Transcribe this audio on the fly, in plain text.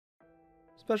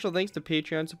Special thanks to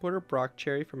Patreon supporter Brock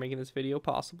Cherry for making this video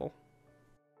possible.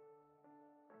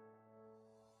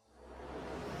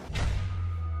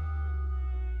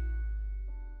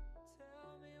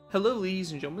 Hello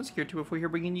ladies and gentlemen, Security here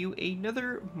bringing you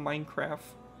another Minecraft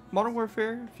Modern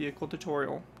Warfare vehicle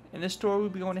tutorial. In this tutorial we'll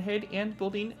be going ahead and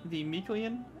building the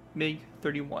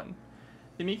MiG-31.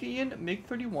 The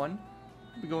MiG-31,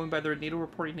 going by their NATO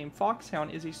reporting name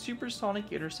Foxhound, is a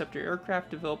supersonic interceptor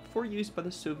aircraft developed for use by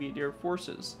the Soviet Air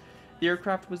Forces. The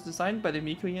aircraft was designed by the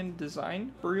MiG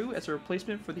Design Bureau as a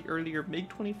replacement for the earlier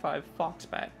MiG-25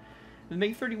 Foxbat. The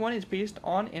MiG-31 is based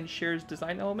on and shares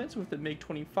design elements with the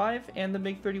MiG-25, and the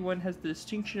MiG-31 has the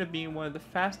distinction of being one of the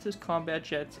fastest combat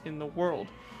jets in the world.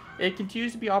 It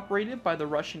continues to be operated by the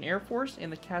Russian Air Force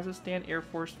and the Kazakhstan Air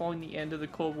Force following the end of the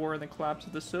Cold War and the collapse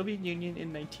of the Soviet Union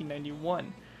in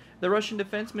 1991. The Russian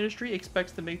Defense Ministry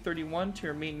expects the MiG-31 to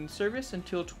remain in service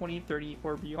until 2030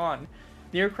 or beyond.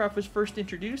 The aircraft was first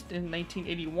introduced in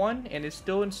 1981 and is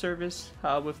still in service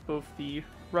with both the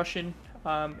Russian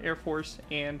Air Force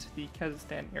and the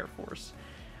Kazakhstan Air Force.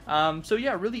 So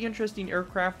yeah, really interesting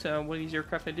aircraft. One of these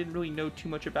aircraft I didn't really know too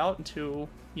much about until,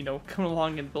 coming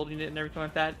along and building it and everything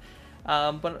like that.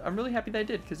 But I'm really happy that I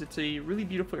did, because it's a really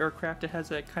beautiful aircraft. It has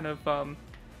that kind of,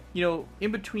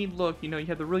 in-between look. You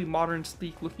have the really modern,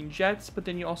 sleek-looking jets, but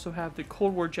then you also have the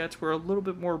Cold War jets, where a little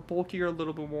bit more bulkier, a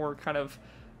little bit more kind of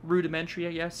rudimentary,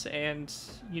 I guess, and,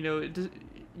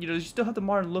 you still have the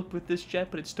modern look with this jet,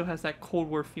 but it still has that Cold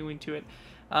War feeling to it,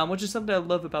 which is something I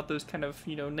love about those kind of,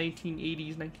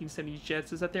 1980s, 1970s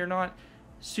jets, is that they're not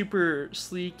super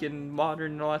sleek and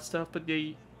modern and all that stuff, but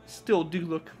they still do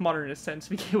look modern in a sense,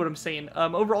 if you get what I'm saying.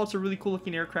 Overall, it's a really cool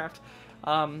looking aircraft,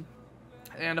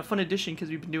 and a fun addition, because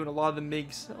we've been doing a lot of the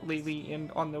MiGs lately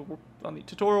on the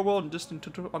tutorial world and just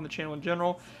on the channel in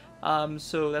general.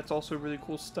 So that's also really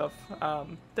cool stuff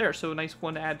there. So a nice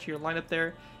one to add to your lineup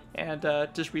there. And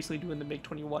just recently doing the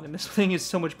MiG-21, and this thing is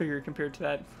so much bigger compared to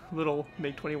that little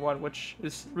MiG-21, which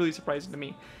is really surprising to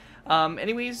me.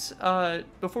 Anyways,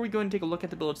 before we go and take a look at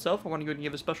the build itself, I want to go and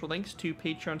give a special thanks to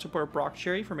Patreon supporter Brock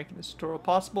Cherry for making this tutorial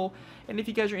possible. And if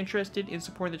you guys are interested in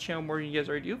supporting the channel more than you guys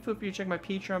already do, feel free to check my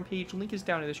Patreon page. Link is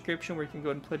down in the description, where you can go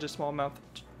and pledge a small amount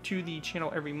to the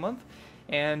channel every month.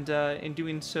 And in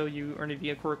doing so, you earn a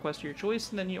vehicle request of your choice,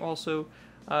 and then you also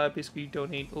basically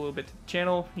donate a little bit to the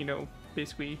channel.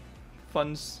 Basically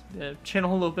funds the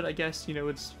channel a little bit, I guess.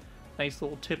 It's a nice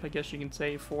little tip, I guess you can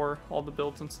say, for all the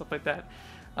builds and stuff like that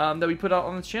that we put out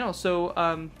on this channel. So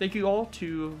thank you all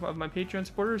to my Patreon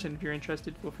supporters, and if you're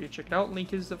interested, feel free to check it out.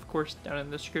 Link is, of course, down in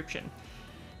the description.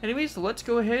 Anyways, let's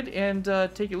go ahead and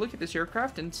take a look at this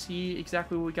aircraft and see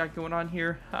exactly what we got going on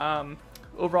here.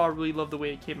 Overall, I really love the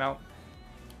way it came out.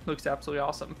 Looks absolutely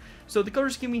awesome. So the color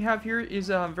scheme we have here is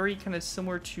very kind of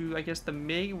similar to, I guess, the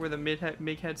MiG, where the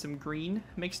MiG had some green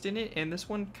mixed in it, and this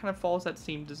one kind of follows that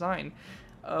same design.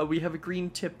 We have a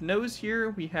green tip nose here.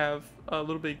 We have a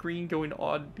little bit of green going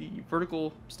on the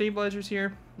vertical stabilizers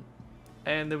here,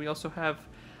 and then we also have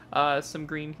some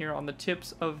green here on the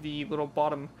tips of the little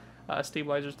bottom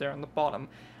stabilizers there on the bottom.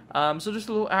 So just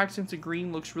a little accents of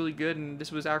green looks really good, and this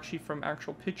was actually from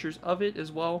actual pictures of it as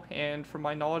well. And from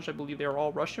my knowledge, I believe they are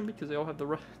all Russian, because they all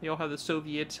have the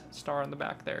Soviet star on the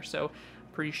back there. So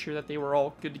pretty sure that they were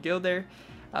all good to go there.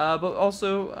 But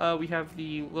also we have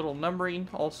the little numbering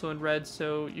also in red,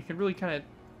 so you can really kind of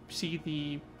see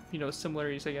the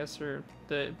similarities, I guess, or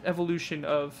the evolution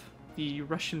of the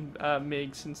Russian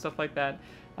MiGs and stuff like that,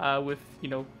 with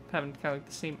having kind of like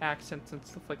the same accents and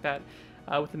stuff like that.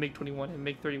 With the MiG-21 and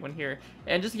MiG-31 here.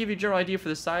 And just to give you a general idea for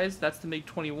the size, that's the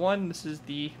MiG-21. This is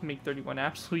the MiG-31.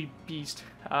 Absolutely beast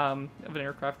of an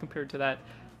aircraft compared to that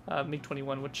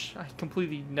MiG-21, which I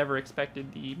completely never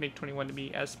expected the MiG-21 to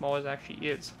be as small as it actually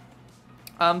is.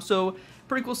 So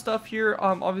pretty cool stuff here.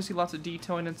 Obviously lots of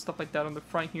detailing and stuff like that on the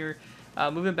front here.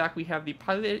 Moving back, we have the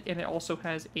pilot, and it also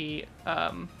has a,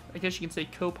 I guess you can say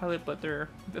co-pilot, but their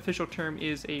official term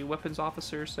is a weapons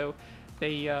officer, so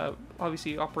they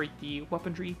obviously operate the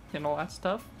weaponry and all that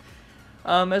stuff.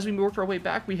 As we work our way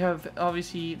back, we have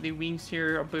obviously the wings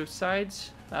here on both sides.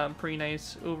 Pretty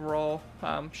nice overall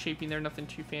shaping there, nothing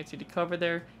too fancy to cover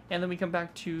there. And then we come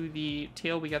back to the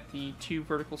tail. We got the two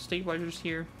vertical stabilizers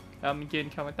here. Again,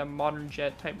 kind of like that modern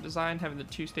jet type design, having the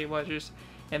two stabilizers.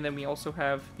 And then we also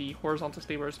have the horizontal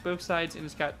stabilizers both sides, and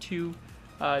it's got two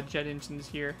jet engines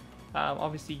here.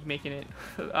 Obviously making it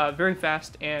very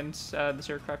fast, and this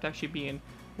aircraft actually being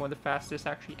one of the fastest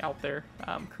actually out there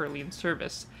currently in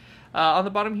service. On the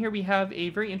bottom here we have a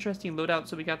very interesting loadout.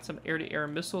 So we got some air-to-air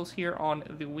missiles here on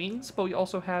the wings, but we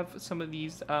also have some of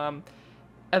these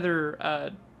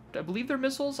other I believe they're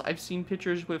missiles. I've seen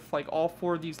pictures with like all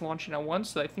 4 of these launching at once,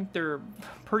 so I think they're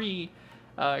pretty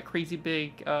crazy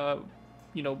big,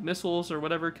 you know, missiles or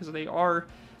whatever, because they are.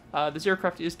 This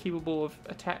aircraft is capable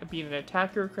of being an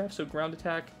attack aircraft, so ground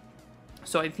attack.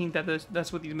 So I think that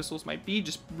that's what these missiles might be,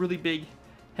 just really big,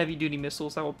 heavy-duty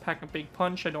missiles that will pack a big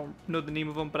punch. I don't know the name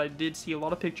of them, but I did see a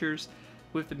lot of pictures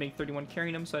with the MiG-31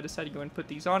 carrying them, so I decided to go and put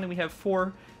these on. And we have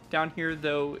 4 down here,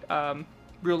 though.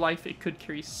 Real life, it could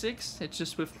carry 6. It's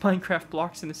just with Minecraft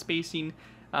blocks and the spacing,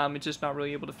 it's just not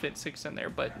really able to fit 6 in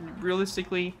there. But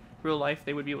realistically, real life,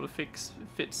 they would be able to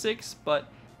fit 6, but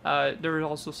there are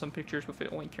also some pictures with it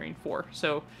only carrying 4.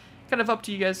 So kind of up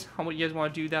to you guys on what you guys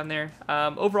want to do down there.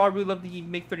 Overall, I really love the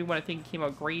MiG-31. I think it came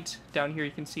out great. Down here,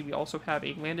 you can see we also have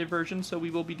a landed version, so we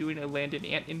will be doing a landed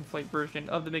and in-flight version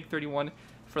of the MiG-31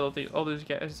 for all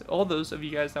those of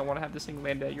you guys that want to have this thing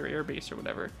land at your airbase or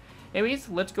whatever. Anyways,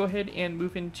 let's go ahead and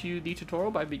move into the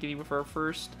tutorial by beginning with our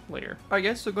first layer. Alright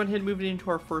guys, so going ahead and moving into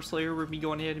our first layer, we're going to be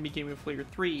going ahead and beginning with layer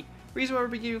 3. The reason why we're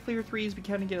beginning with layer 3 is we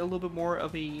kind of get a little bit more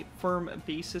of a firm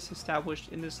basis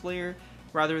established in this layer,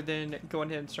 rather than going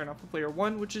ahead and starting off with layer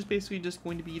 1, which is basically just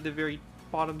going to be the very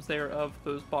bottoms there of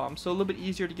those bombs. So a little bit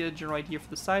easier to get a general idea for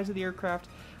the size of the aircraft,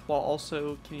 while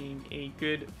also getting a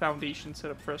good foundation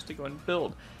set up for us to go and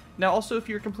build. Now also, if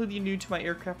you're completely new to my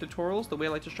aircraft tutorials, the way I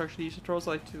like to structure these tutorials,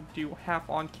 I like to do half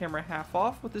on camera, half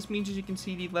off. What this means is you can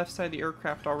see the left side of the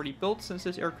aircraft already built. Since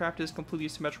this aircraft is completely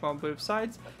symmetrical on both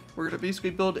sides, we're going to basically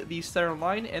build the center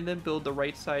line and then build the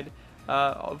right side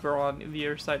over on the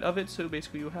other side of it. So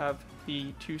basically you have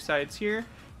the 2 sides here,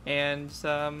 and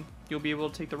you'll be able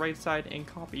to take the right side and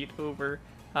copy it over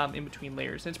in between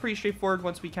layers. And it's pretty straightforward.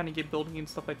 Once we kind of get building and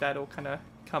stuff like that, it'll kind of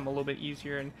come a little bit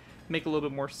easier and make a little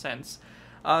bit more sense.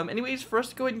 Anyways, for us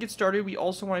to go ahead and get started, we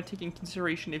also want to take in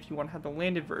consideration if you want to have the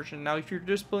landed version. Now, if you're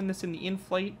just building this in the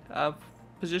in-flight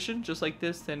position, just like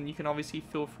this, then you can obviously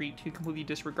feel free to completely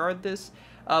disregard this.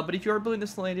 But if you are building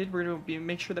this landed, we're going to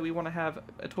make sure that we want to have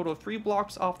a total of 3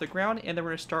 blocks off the ground, and then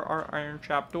we're going to start our iron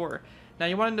trap door. Now,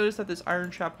 you want to notice that this iron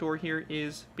trap door here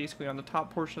is basically on the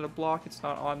top portion of the block. It's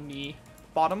not on the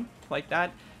bottom like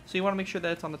that. So you want to make sure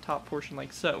that it's on the top portion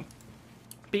like so.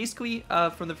 Basically,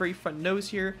 from the very front nose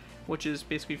here, which is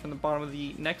basically from the bottom of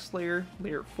the next layer,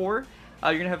 layer 4,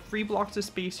 you're going to have 3 blocks of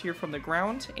space here from the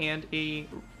ground, and you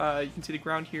can see the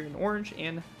ground here in orange,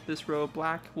 and this row of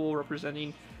black will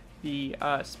representing the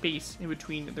space in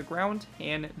between the ground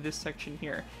and this section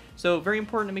here. So very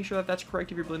important to make sure that that's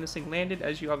correct if you're building this thing landed,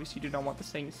 as you obviously do not want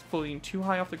this thing floating too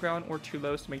high off the ground or too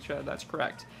low, so make sure that that's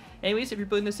correct. Anyways, if you're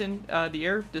building this in the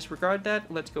air, disregard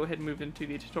that. Let's go ahead and move into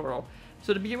the tutorial.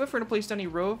 So to begin with, we're going to place down a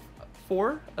row of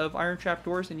 4 of iron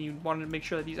trapdoors, and you want to make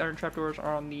sure that these iron trapdoors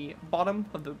are on the bottom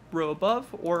of the row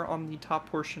above or on the top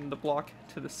portion of the block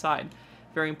to the side.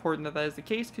 Very important that that is the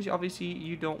case, because obviously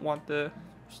you don't want the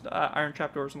iron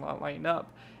trapdoors not lining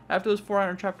up. After those 4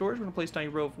 iron trapdoors, we're going to place down a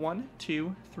row of 1,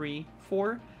 2, 3,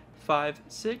 4, 5,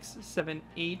 6, 7,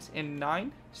 8, and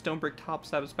 9 stone brick top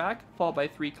slabs back, followed by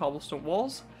 3 cobblestone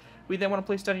walls. We then want to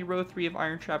place down a row of 3 of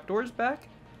iron trapdoors back.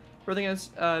 Everything is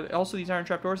also these iron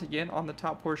trapdoors again on the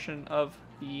top portion of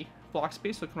the block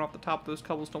space, so coming off the top of those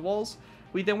cobblestone walls.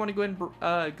 We then want to go ahead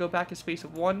and go back a space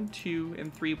of 1, 2,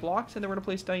 and 3 blocks, and then we're going to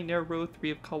place down a narrow row of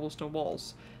 3 of cobblestone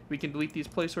walls. We can delete these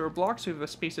placeholder blocks, so we have a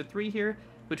space of 3 here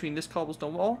between this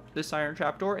cobblestone wall, this iron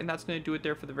trapdoor, and that's going to do it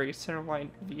there for the very center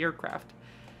line of the aircraft.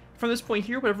 From this point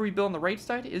here, whatever we build on the right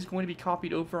side is going to be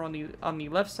copied over on the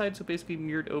left side, so basically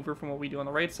mirrored over from what we do on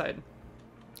the right side.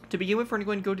 To begin with, we're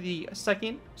going to go to the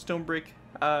second stone brick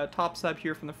top slab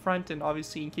here from the front, and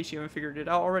obviously, in case you haven't figured it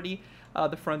out already,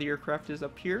 the front of the aircraft is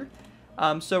up here.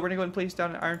 So we're going to go and place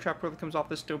down an iron trapdoor that comes off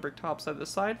the stone brick top side of the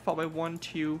side, followed by 1,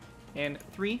 2, and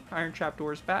 3 iron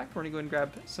trapdoors back. We're going to go and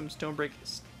grab some stone brick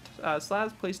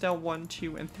slabs, place down 1,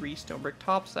 2, and 3 stone brick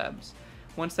top slabs.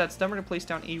 Once that's done, we're going to place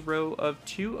down a row of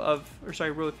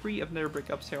 3 of nether brick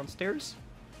upstairs stairs.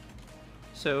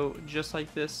 So just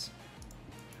like this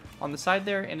on the side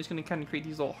there, and it's going to kind of create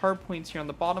these little hard points here on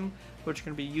the bottom, which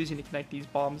we're going to be using to connect these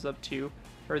bombs up to,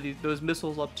 or those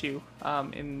missiles up to,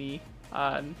 in the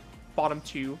bottom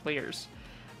 2 layers.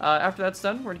 After that's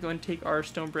done, we're going to go and take our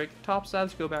stone brick top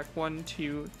slabs, go back 1,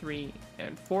 2, 3,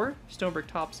 and 4 stone brick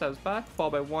top slabs back,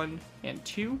 followed by 1 and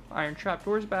 2 iron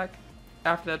trapdoors back.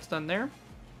 After that's done there,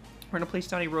 we're going to place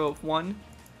down a row of 1,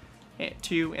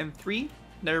 2, and 3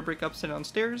 nether brick upside down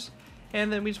stairs.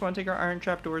 And then we just want to take our iron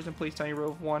trapdoors and place down a row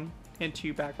of 1 and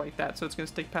 2 back like that. So it's going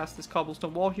to stick past this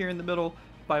cobblestone wall here in the middle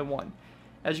by 1.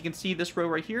 As you can see, this row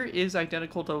right here is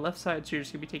identical to the left side, so you're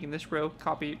just going to be taking this row,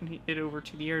 copy it over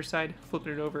to the other side,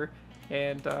 flipping it over,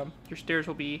 and your stairs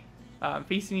will be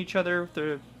facing each other.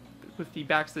 The with the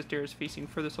backs of the stairs facing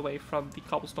furthest away from the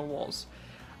cobblestone walls.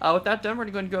 With that done, we're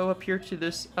going to go up here to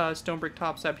this stone brick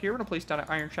top slab here. We're going to place down an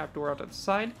iron trapdoor out at the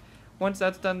side. Once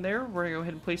that's done there, we're going to go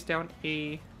ahead and place down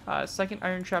a second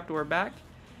iron trapdoor back.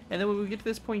 And then when we get to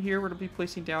this point here, we're going to be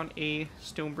placing down a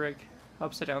stone brick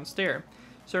upside down stair.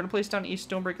 So we're going to place down a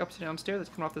stone brick upside down stair that's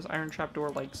coming off this iron trapdoor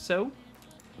like so.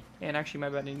 And actually, my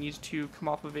bad, it needs to come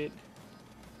off of it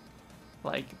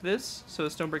like this. So a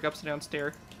stone brick upside down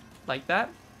stair like that.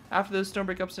 After the stone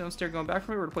brick upside down stair going back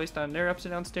from it, we're going to place down another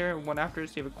upside down stair, and one after it,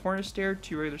 so you have a corner stair,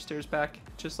 2 regular stairs back,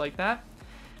 just like that.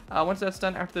 Once that's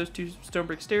done, after those 2 stone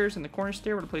brick stairs and the corner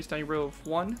stair, we're going to place down a row of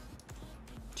 1,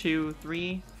 2,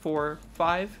 3, 4,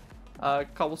 5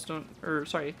 cobblestone, or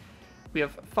sorry, we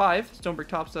have 5 stone brick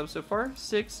top slabs so far,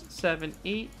 6, 7,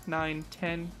 8, 9,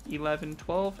 10, 11,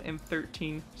 12, and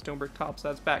 13 stone brick top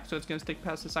slabs back. So it's going to stick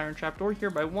past this iron trapdoor here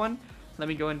by 1. Let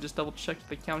me go ahead and just double check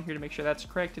the count here to make sure that's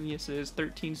correct, and yes, it is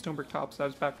 13 stone brick top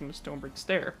slabs back from the stone brick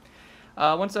stair.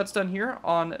 Once that's done here,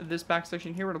 on this back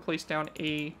section here, we're going to place down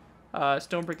a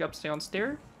stone brick upside down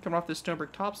stair, coming off this stone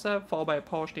brick top slab, followed by a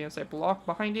polished andesite block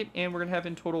behind it, and we're going to have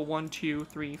in total 1, 2,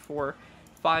 3, 4,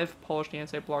 5 polished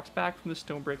andesite blocks back from the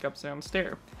stone brick upside down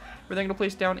stair. We're then going to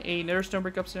place down another stone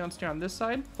brick upside down stair on this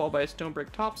side, followed by a stone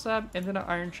brick top slab, and then an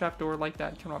iron trapdoor like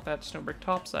that coming off that stone brick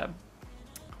top slab.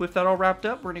 With that all wrapped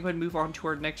up, we're going to go ahead and move on to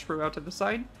our next row out to the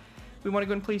side. We want to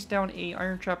go and place down a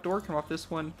iron trapdoor, come off this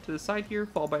one to the side here,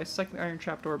 followed by a second iron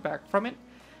trapdoor back from it.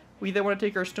 We then want to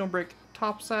take our stone brick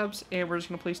top slabs, and we're just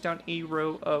going to place down a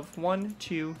row of 1,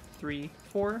 2, 3,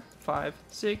 4, 5,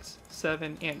 6,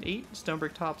 7, and 8 stone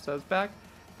brick top slabs back,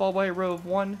 followed by a row of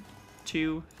 1,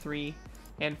 2, 3,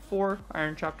 and 4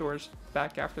 iron trapdoors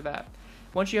back after that.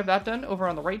 Once you have that done, over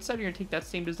on the right side, you're going to take that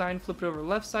same design, flip it over to the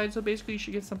left side, so basically you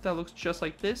should get something that looks just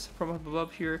like this from up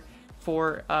above here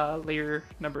for layer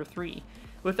number 3.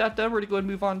 With that done, we're going to go ahead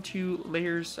and move on to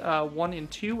layers 1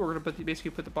 and 2. We're going to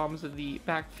basically put the bottoms of the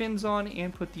back fins on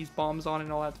and put these bombs on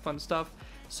and all that fun stuff.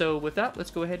 So with that,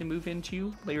 let's go ahead and move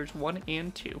into layers 1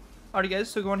 and 2. Alright guys,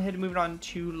 so going ahead and moving on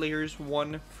to layers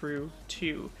 1 through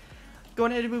 2.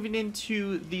 Going ahead and moving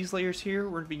into these layers here,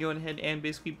 we're going to be going ahead and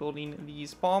basically building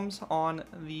these bombs on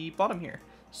the bottom here.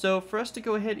 So for us to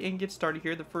go ahead and get started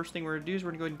here, the first thing we're going to do is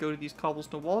we're going to go ahead and go to these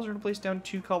cobblestone walls. We're going to place down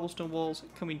 2 cobblestone walls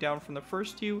coming down from the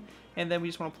first 2, and then we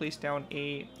just want to place down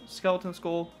a skeleton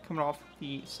skull coming off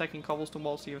the second cobblestone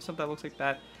wall, so you have something that looks like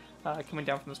that coming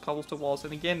down from those cobblestone walls.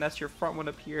 And again, that's your front one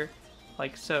up here,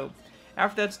 like so.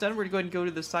 After that's done, we're going to go ahead and go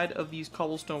to the side of these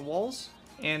cobblestone walls,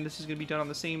 and this is going to be done on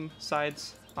the same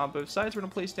sides on both sides. We're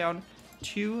going to place down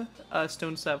 2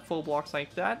 stone slab full blocks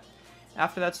like that.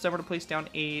 After that's done, we're going to place down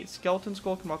a skeleton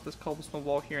skull coming off this cobblestone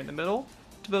wall here in the middle.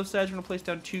 To both sides, we're going to place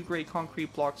down 2 gray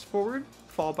concrete blocks forward,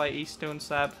 followed by a stone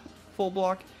slab full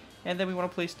block, and then we want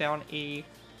to place down a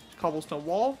cobblestone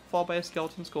wall, followed by a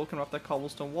skeleton skull coming off that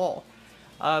cobblestone wall.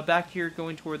 Back here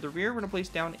going toward the rear, we're going to place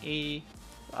down a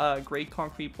gray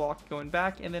concrete block going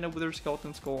back, and then a wither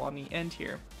skeleton skull on the end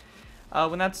here.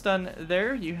 When that's done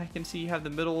there, you can see you have the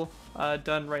middle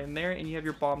done right in there, and you have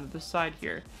your bomb to the side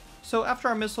here. So after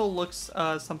our missile looks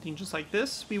something just like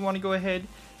this, we want to go ahead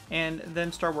and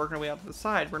then start working our way out to the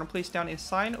side. We're going to place down a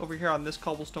sign over here on this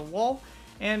cobblestone wall,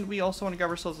 and we also want to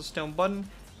grab ourselves a stone button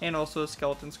and also a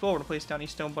skeleton skull. We're going to place down a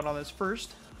stone button on this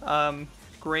first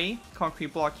gray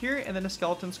concrete block here, and then a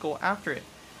skeleton skull after it.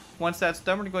 Once that's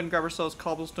done, we're going to go ahead and grab ourselves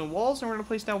cobblestone walls, and we're going to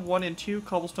place down 1 and 2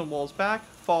 cobblestone walls back,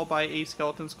 followed by a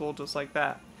skeleton skull just like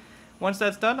that. Once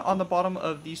that's done, on the bottom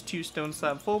of these 2 stone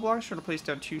slab full blocks, we're going to place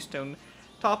down 2 stone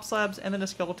top slabs, and then a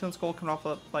skeleton skull coming off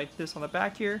like this on the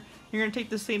back here. You're going to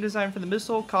take the same design for the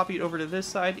missile, copy it over to this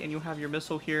side, and you'll have your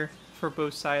missile here for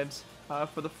both sides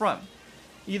for the front.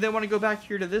 You then want to go back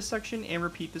here to this section and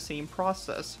repeat the same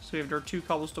process. So we have our 2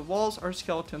 cobblestone walls, our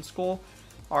skeleton skull,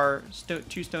 our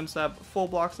 2 stone slab full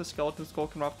blocks, the skeleton skull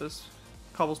coming off this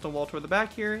cobblestone wall toward the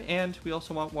back here, and we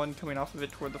also want 1 coming off of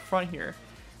it toward the front here.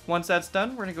 Once that's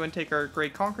done, we're going to go and take our gray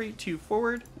concrete, 2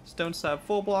 forward, stone slab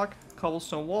full block,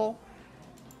 cobblestone wall,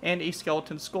 and a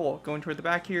skeleton skull. Going toward the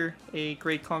back here, a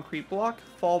gray concrete block,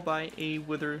 followed by a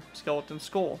wither skeleton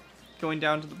skull. Going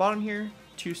down to the bottom here,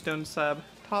 2 stone slab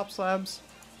top slabs,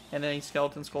 and then a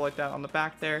skeleton skull like that on the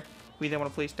back there. We then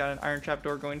want to place down an iron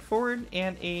trapdoor going forward,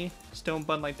 and a stone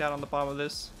button like that on the bottom of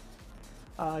this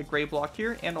gray block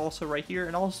here, and also right here,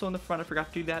 and also in the front, I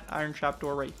forgot to do that, iron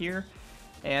trapdoor right here,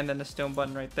 and then a stone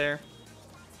button right there.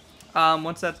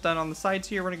 Once that's done on the sides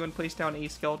here, we're going to go and place down a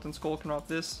skeleton skull coming off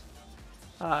this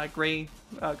gray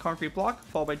concrete block,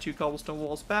 followed by 2 cobblestone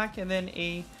walls back, and then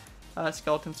a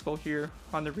skeleton skull here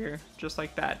on the rear, just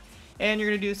like that. And you're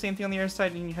going to do the same thing on the other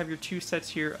side, and you have your 2 sets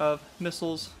here of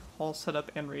missiles all set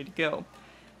up and ready to go.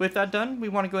 With that done, we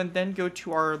want to go and then go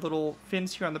to our little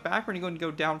fins here on the back. We're going to go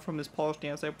down from this polished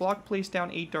andesite block, place down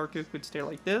a dark oak wood stair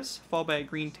like this, followed by a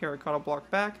green terracotta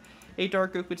block back, a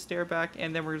dark oak wood stair back,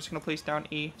 and then we're just going to place down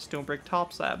a stone brick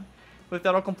top slab. With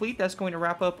that all complete, that's going to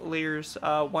wrap up layers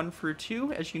 1 through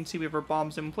 2. As you can see, we have our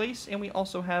bombs in place, and we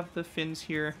also have the fins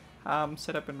here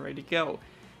set up and ready to go.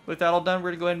 With that all done,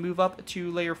 we're going to go ahead and move up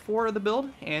to layer 4 of the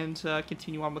build and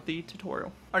continue on with the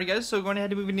tutorial. Alright guys, so going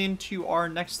ahead and moving into our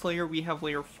next layer, we have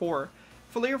layer 4.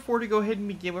 For layer 4 to go ahead and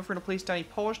begin with, we're going to place down a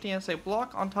polished andesite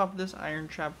block on top of this iron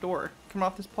trapdoor. Coming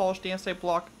off this polished andesite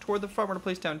block toward the front, we're going to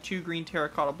place down 2 green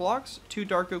terracotta blocks, 2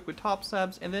 dark oak wood top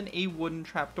slabs, and then a wooden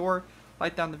trapdoor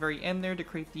right down the very end there to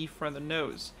create the front of the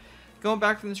nose. Going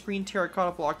back from this green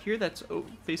terracotta block here, that's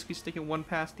basically sticking one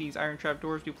past these iron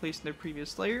trapdoors we placed in the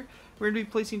previous layer. We're going to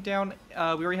be placing down, we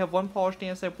already have 1 polished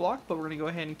andesite block, but we're going to go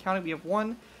ahead and count it. We have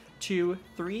 1, 2,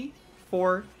 3,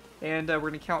 4, and we're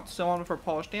going to count so on with our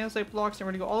polished andesite blocks, and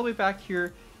we're going to go all the way back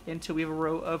here until we have a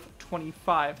row of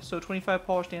 25. So 25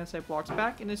 polished andesite blocks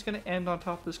back, and it's going to end on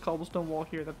top of this cobblestone wall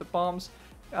here that the bombs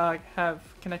have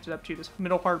connected up to, this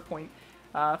middle hard point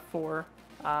for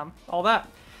all that.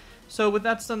 So with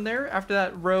that done there, after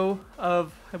that row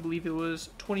of, I believe it was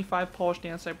 25 polished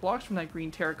andesite blocks from that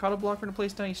green terracotta block, we're going to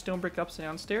place down a stone brick upside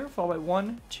down stair, followed by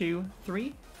 1, 2,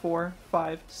 3, 4,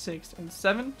 5, 6, and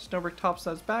 7 stone brick top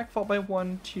slabs back, followed by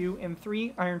 1, 2, and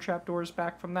 3 iron trapdoors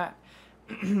back from that.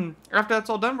 After that's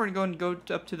all done, we're going to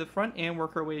go up to the front and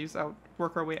work our way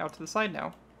out to the side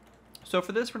now. So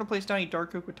for this, we're going to place down a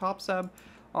dark oak wood top slab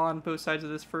on both sides of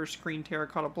this first green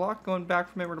terracotta block. Going back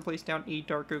from it, we're going to place down a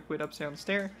dark oak wood upside down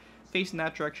stair, facing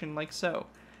that direction like so.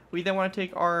 We then want to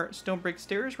take our stone brick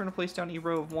stairs. We're going to place down a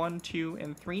row of 1, 2,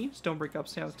 and 3 stone brick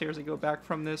upside down stairs that go back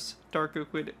from this dark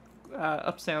oak wood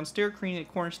upside down stair, creating a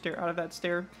corner stair out of that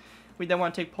stair. We then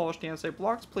want to take polished andesite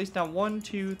blocks, place down 1,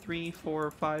 2, 3,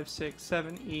 4, 5, 6,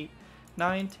 7, 8,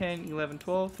 9, 10, 11,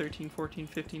 12, 13, 14,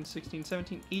 15, 16,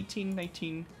 17, 18,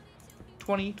 19,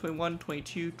 20, 21,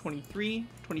 22, 23,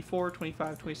 24,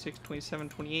 25, 26, 27,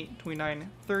 28, 29,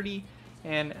 30,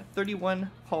 and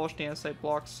 31 polished andesite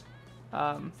blocks.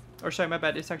 Or sorry, my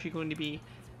bad, it's actually going to be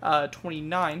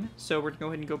 29. So we're going to go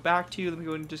ahead and go back to, let me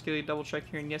go ahead and just get a double check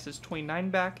here, and yes, it's 29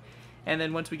 back. And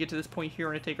then once we get to this point here,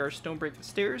 we're going to take our stone brick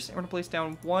stairs, and we're going to place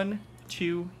down 1,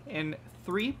 2, and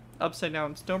 3 upside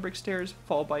down stone brick stairs,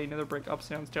 followed by another brick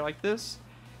upside down stair like this,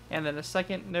 and then a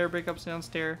second nether brick upside down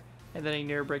stair, and then a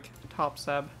nether brick top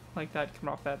slab like that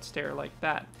coming off that stair like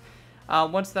that.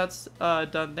 Once that's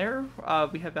done there,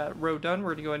 we have that row done.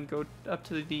 We're going to go ahead and go up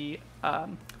to the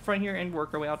front here and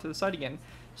work our way out to the side again.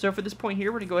 So for this point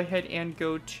here, we're going to go ahead and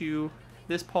go to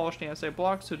this polished andesite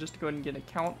block. So just to go ahead and get a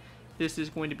count, this is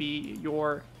going to be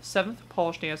your 7th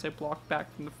polished andesite block back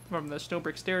from the stone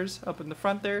brick stairs up in the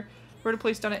front there. We're going to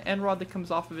place down an end rod that comes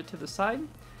off of it to the side.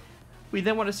 We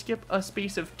then want to skip a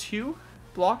space of 2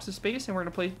 blocks of space, and we're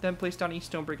going to place down a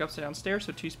stone brick upside down stair.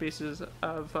 So 2 spaces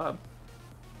of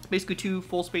basically 2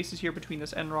 full spaces here between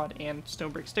this end rod and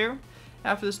stone brick stair.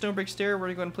 After the stone brick stair, we're going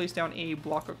to go and place down a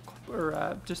block of,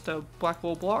 or just a black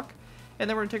wool block, and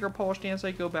then we're going to take our polished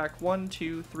andesite, go back 1,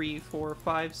 2, 3, 4,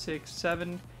 5, 6,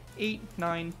 7, 8,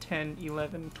 9, 10,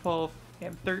 11, 12,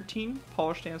 and 13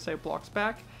 polished andesite blocks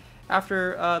back.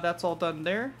 After that's all done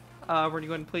there, we're going to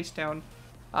go ahead and place down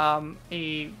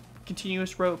a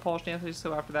continuous row of polished andesite.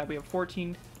 So after that, we have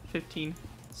 14, 15,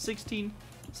 16,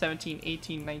 17,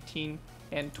 18, 19,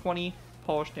 and 20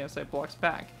 polished andesite blocks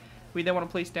back. We then want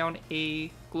to place down a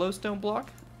glowstone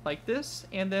block like this,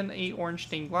 and then a orange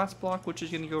stained glass block, which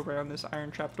is going to go around this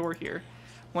iron trapdoor here.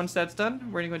 Once that's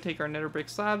done, we're going to take our nether brick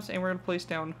slabs, and we're going to place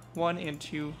down 1 and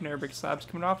 2 nether brick slabs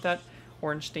coming off that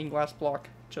orange stained glass block,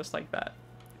 just like that.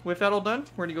 With that all done,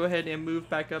 we're going to go ahead and move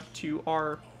back up to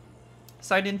our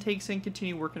side intakes and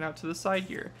continue working out to the side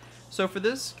here. So for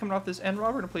this, coming off this end rod,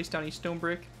 we're going to place down a stone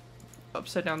brick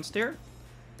upside down stair,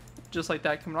 just like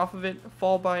that coming off of it,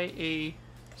 followed by a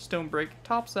stone brick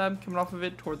top slab coming off of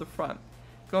it toward the front.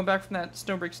 Going back from that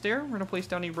stone brick stair, we're going to place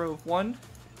down a row of 1,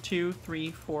 2,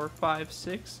 3, 4, 5,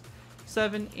 6,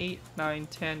 7, 8, 9,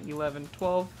 10, 11,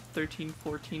 12, 13,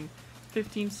 14,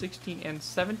 15, 16, and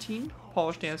 17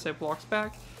 polished andesite blocks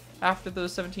back. After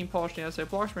those 17 polished andesite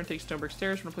blocks, we're going to take stone brick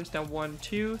stairs. We're going to place down 1,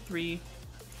 2, 3,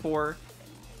 4,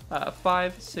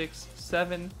 5, 6,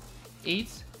 7, 8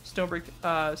 stone brick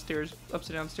stairs,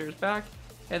 upside down stairs back.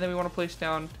 And then we want to place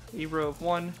down a row of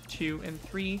 1, 2, and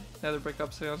 3 nether brick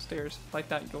upside down stairs like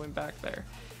that going back there.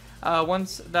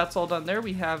 Once that's all done there,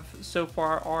 we have so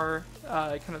far our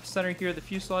kind of center here, the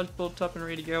fuselage built up and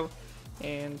ready to go,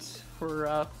 and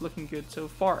we're looking good so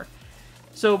far.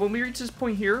 So when we reach this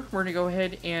point here, we're going to go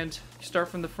ahead and start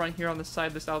from the front here on the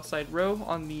side, this outside row.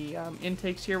 On the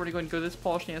intakes here, we're going to go ahead and go to this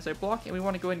polished andesite block, and we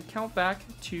want to go ahead and count back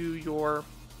to your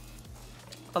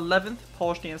 11th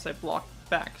polished andesite block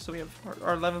back. So we have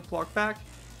our 11th block back.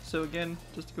 So again,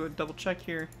 just to go ahead and double check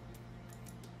here,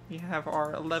 we have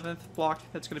our 11th block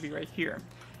that's going to be right here.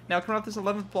 Now coming off this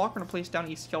 11th block, we're going to place down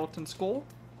a skeleton skull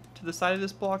to the side of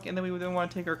this block, and then we then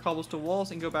want to take our cobblestone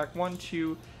walls and go back 1,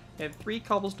 2, and 3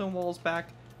 cobblestone walls back,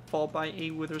 followed by a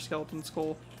wither skeleton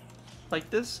skull like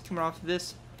this, coming off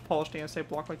this polished andesite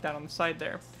block like that on the side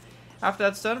there. After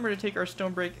that's done, we're going to take our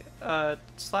stone brick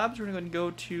slabs. We're going to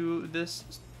go to this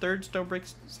 3rd stone brick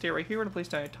stair right here. We're going to place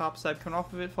down a top slab coming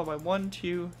off of it, followed by 1,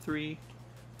 2, 3,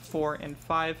 4, and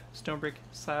 5 stone brick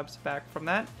slabs back from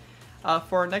that.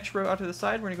 For our next row out to the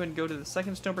side, we're going to go to the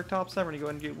 2nd stone brick top slab. We're going to go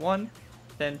ahead and do 1,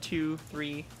 then 2,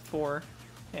 3, 4,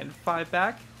 and 5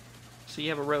 back. So you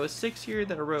have a row of 6 here,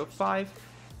 then a row of 5.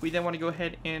 We then want to go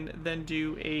ahead and then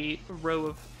do a row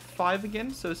of 5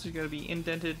 again. So this is going to be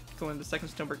indented, going to the 2nd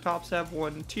stone brick top slab,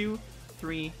 1, 2,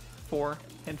 3, 4,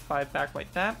 and 5 back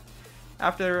like that.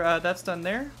 After that's done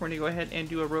there, we're going to go ahead and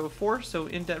do a row of 4. So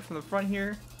indent from the front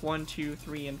here, 1, 2,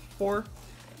 3, and 4.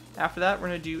 After that, we're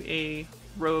going to do a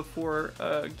row of 4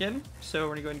 again. So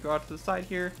we're going to go ahead and go out to the side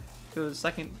here, go to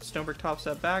the 2nd stone brick top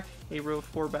slab back, a row of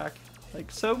 4 back like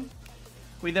so.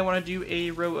 We then want to do a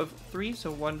row of 3,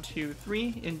 so 1, 2,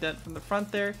 3, indent from the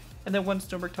front there, and then 1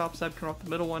 stone brick top slab coming off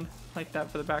the middle one, like that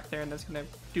for the back there, and that's going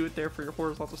to do it there for your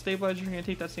horizontal stabilizer. You're going to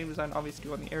take that same design,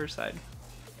 obviously, on the air side.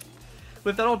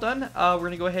 With that all done, we're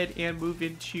going to go ahead and move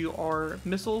into our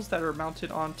missiles that are mounted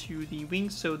onto the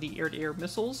wings, so the air-to-air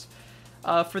missiles.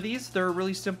 For these, they're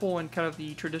really simple and kind of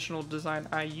the traditional design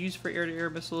I use for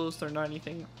air-to-air missiles. They're not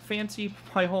anything fancy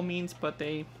by all means, but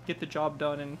they get the job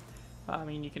done, and I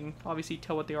mean, you can obviously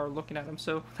tell what they are looking at them,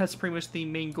 so that's pretty much the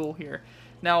main goal here.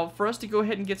 Now, for us to go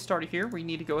ahead and get started here, we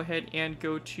need to go ahead and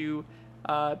go to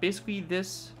basically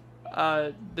this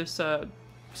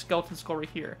skeleton skull right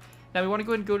here. Now, we want to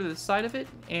go ahead and go to the side of it,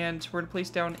 and we're going to place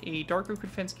down a dark oak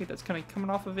fence gate that's kind of coming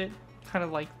off of it, kind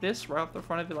of like this, right off the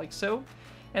front of it, like so.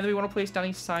 And then we want to place down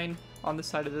a sign on the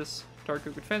side of this dark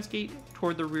oak fence gate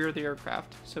toward the rear of the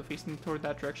aircraft, so facing toward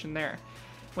that direction there.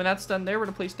 When that's done there, we're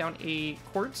going to place down a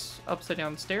quartz upside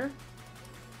down stair,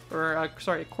 or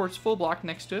sorry, a quartz full block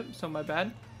next to it, so my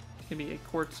bad. It's going to be a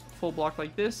quartz full block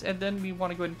like this, and then we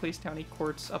want to go ahead and place down a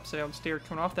quartz upside down stair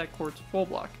coming off that quartz full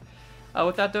block.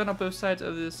 With that done, on both sides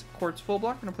of this quartz full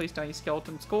block, we're going to place down a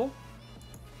skeleton skull.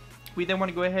 We then want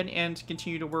to go ahead and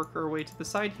continue to work our way to the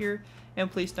side here, and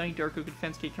place down a dark oak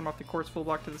fence gate coming off the quartz full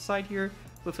block to the side here,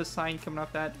 with a sign coming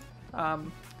off that,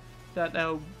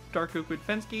 dark oak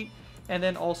fence gate, and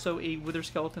then also a wither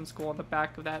skeleton skull on the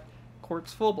back of that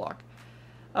quartz full block.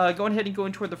 Going ahead and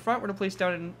going toward the front, we're going to place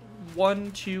down in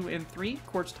 1, 2, and 3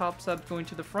 quartz top slabs going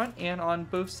to the front, and on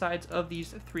both sides of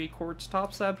these 3 quartz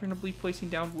top slabs, we're going to be placing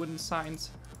down wooden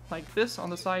signs like this on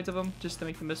the sides of them, just to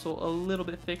make the missile a little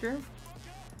bit thicker.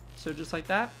 So just like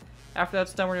that. After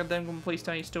that's done, we're then going to place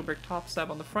down a stone brick top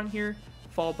slab on the front here,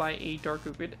 followed by a dark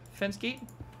oak fence gate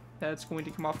that's going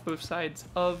to come off both sides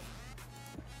of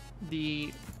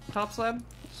the top slab,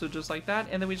 so just like that.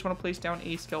 And then we just want to place down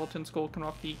a skeleton skull coming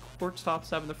off the quartz top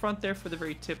slab in the front there for the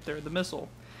very tip there of the missile.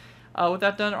 With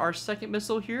that done, our second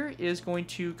missile here is going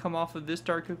to come off of this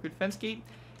dark oak fence gate,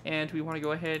 and we want to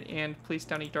go ahead and place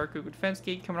down a dark oak fence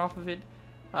gate coming off of it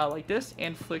like this,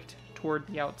 and flicked toward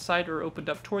the outside, or opened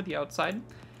up toward the outside.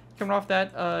 Coming off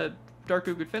that dark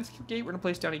oak fence gate, we're going to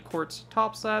place down a quartz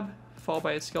top slab, followed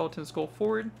by a skeleton skull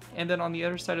forward, and then on the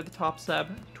other side of the top slab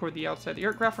toward the outside of the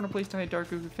aircraft, we're going to place down a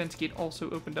dark oak fence gate also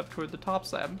opened up toward the top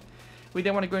slab. We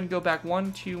then want to go ahead and go back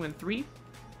 1, 2, and 3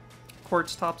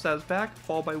 quartz top slabs back,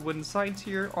 followed by wooden sides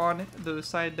here on the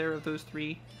side there of those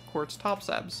 3 quartz top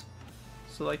slabs.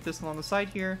 So like this along the side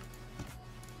here,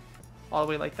 all the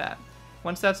way like that.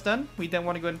 Once that's done, we then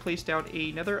want to go ahead and place down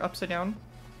another upside down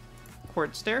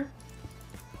quartz stair,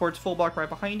 quartz full block right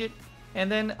behind it,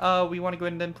 and then we want to go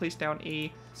ahead and then place down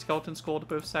a skeleton skull to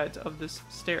both sides of this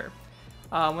stair.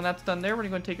 When that's done there, we're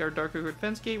going to take our dark oak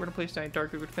fence gate. We're going to place down a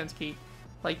dark oak fence gate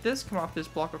like this, come off this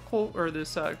block of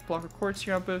block of quartz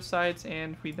here on both sides,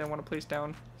 and we then want to place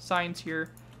down signs here,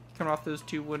 coming off those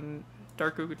 2 wooden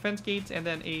dark oak fence gates, and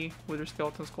then a wither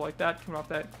skeleton skull like that, coming off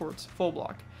that quartz full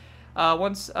block.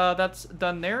 Once that's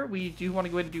done there, we do want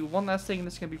to go ahead and do one last thing, and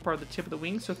this is going to be part of the tip of the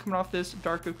wing. So coming off this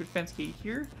dark oak fence gate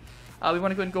here, we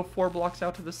want to go ahead and go 4 blocks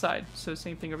out to the side. So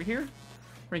same thing over here.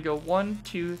 We're going to go 1,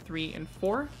 2, 3, and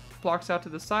 4 blocks out to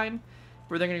the side.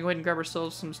 We're then going to go ahead and grab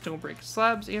ourselves some stone brick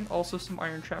slabs and also some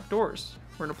iron trap doors.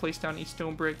 We're going to place down a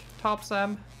stone brick top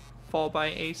slab, followed by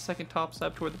a second top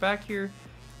slab toward the back here,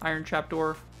 iron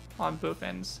trapdoor on both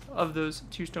ends of those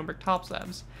 2 stone brick top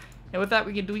slabs. And with that,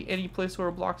 we can delete any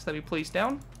placeholder blocks that we place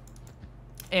down.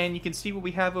 And you can see what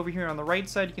we have over here on the right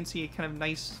side. You can see a kind of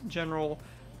nice general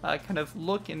kind of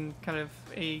look and kind of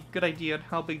a good idea on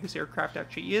how big this aircraft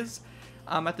actually is.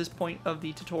 At this point of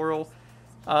the tutorial,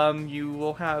 you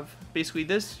will have basically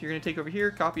this. You're going to take over here,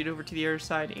 copy it over to the other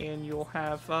side, and you'll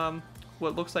have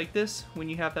what looks like this when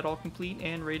you have that all complete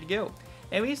and ready to go.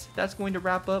 Anyways, that's going to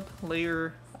wrap up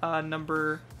layer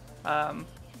number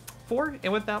 4,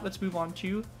 and with that, let's move on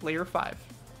to layer 5.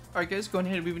 Alright guys, going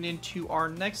ahead and moving into our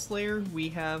next layer, we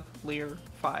have layer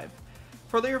 5.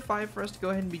 For layer 5, for us to go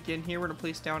ahead and begin here, we're going to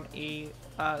place down a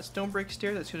stone brick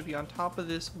stair that's going to be on top of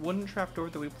this wooden trapdoor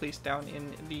that we placed down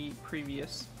in the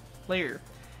previous layer.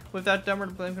 With that done, we're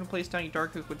going to place down a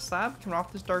dark oak wood slab, coming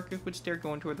off this dark oak wood stair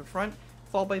going toward the front,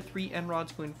 followed by 3 end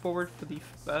rods going forward for the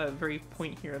very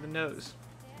point here of the nose.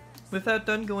 With that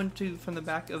done, going to from the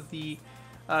back of the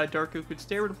dark oak wood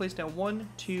stair, we're going to place down 1,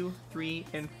 2, 3,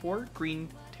 and 4 green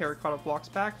terracotta blocks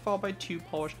back, followed by 2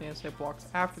 polished andesite blocks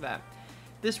after that.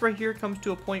 This right here comes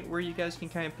to a point where you guys can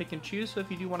kind of pick and choose, so if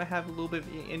you do want to have a little bit of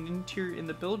an interior in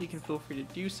the build, you can feel free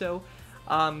to do so.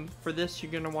 For this,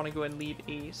 you're going to want to go ahead and leave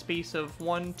a space of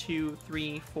 1, 2,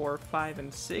 3, 4, 5,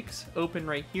 and 6 open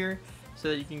right here, so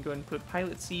that you can go ahead and put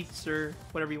pilot seats or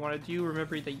whatever you want to do.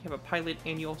 Remember that you have a pilot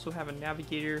and you also have a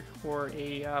navigator or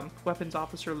a weapons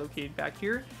officer located back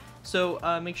here, so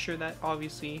make sure that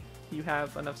obviously you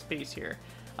have enough space here.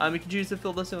 You can choose to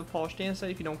fill this in with polished andesite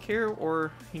if you don't care,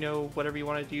 or whatever you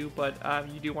want to do, but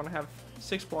you do want to have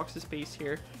 6 blocks of space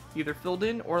here, either filled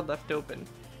in or left open.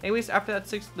 Anyways, after that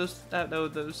 6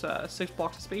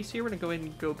 blocks of space here, we're going to go ahead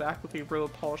and go back with a row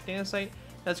of polished andesite.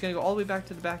 That's going to go all the way back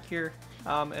to the back here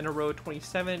in a row of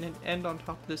 27 and end on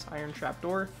top of this iron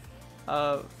trapdoor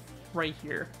right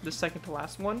here, the second to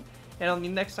last one. And on the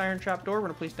next iron trapdoor, we're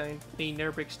going to place down a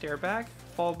nether brick stair back,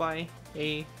 followed by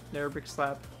a nether brick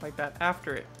slab like that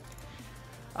after it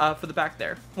for the back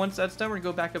there. Once that's done, we're going to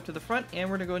go back up to the front and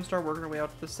we're going to go and start working our way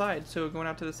out to the side. So going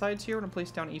out to the sides here, we're going to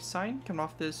place down a sign coming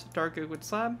off this dark oak wood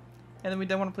slab, and then we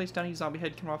want to place down a zombie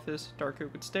head coming off this dark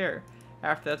oak wood stair.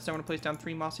 After that's done, we're going to place down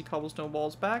 3 mossy cobblestone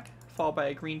walls back, followed by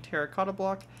a green terracotta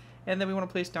block, and then we want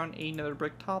to place down another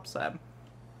brick top slab.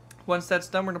 Once that's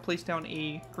done, we're going to place down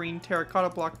a green terracotta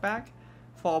block back,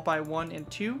 followed by 1 and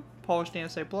 2 polished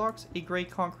andesite blocks, a gray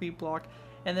concrete block,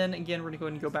 and then again we're going to go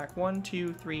ahead and go back 1,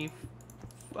 2, 3,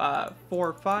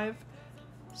 4, 5,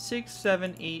 6,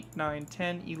 7, 8, 9,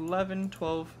 10, 11,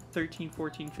 12, 13,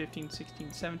 14, 15,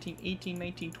 16, 17, 18,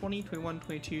 19, 20, 21,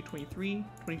 22, 23,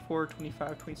 24,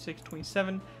 25, 26,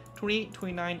 27, 28,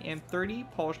 29, and 30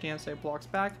 polished andesite blocks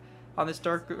back. On this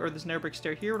this nether brick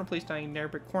stair here, we're going to place down a nether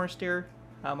brick corner stair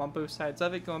on both sides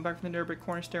of it. Going back from the nether brick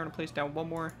corner stair, we're going to place down one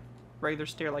more regular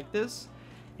stair like this,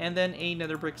 and then a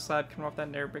nether brick slab coming off that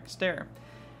nether brick stair.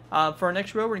 For our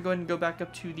next row, we're going to go ahead and go back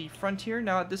up to the front here.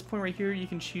 Now at this point right here, you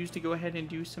can choose to go ahead and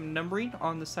do some numbering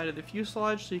on the side of the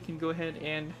fuselage, so you can go ahead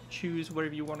and choose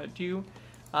whatever you want to do.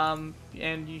 And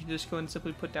you can just go ahead and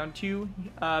simply put down 2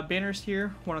 banners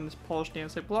here, one on this polished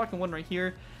andesite block and one right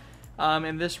here.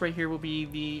 And this right here will be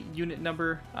the unit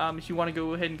number. If you want to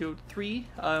go ahead and go 3,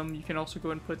 you can also go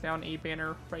ahead and put down a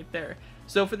banner right there.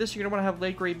 So for this, you're going to want to have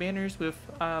light gray banners with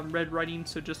red writing,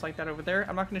 so just like that over there.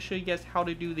 I'm not going to show you guys how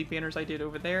to do the banners I did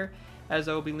over there, as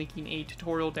I will be linking a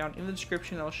tutorial down in the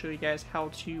description that'll show you guys how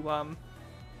to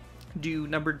do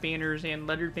numbered banners and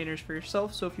lettered banners for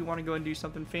yourself. So if you want to go and do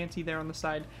something fancy there on the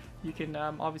side, you can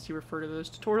obviously refer to those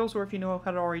tutorials, or if you know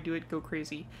how to already do it, go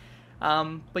crazy.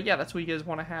 But yeah, that's what you guys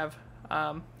want to have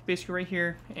basically right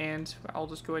here, and I'll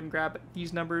just go ahead and grab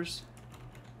these numbers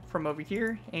from over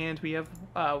here, and we have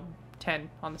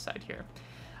 10 on the side here.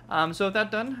 So with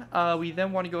that done, we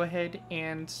then want to go ahead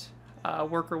and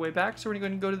work our way back. So we're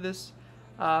going to go to this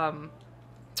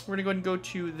we're going to go ahead and go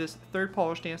to this third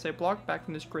polished andesite block back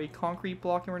from this gray concrete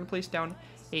block, and we're going to place down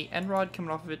a end rod coming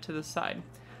off of it to the side.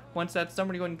 Once that's done,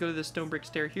 we're going to go to the stone brick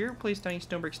stair here, place down a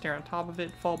stone brick stair on top of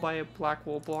it, followed by a black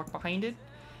wool block behind it.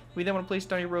 We then want to place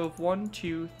down a row of 1,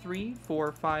 2, 3,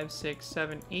 4, 5, 6,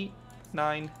 7, 8,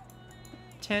 9,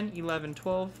 10, 11,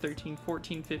 12, 13,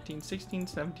 14, 15, 16,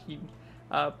 17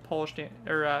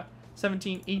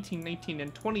 17, 18, 19,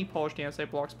 and 20 polished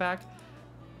andesite blocks back,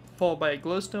 followed by a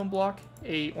glowstone block,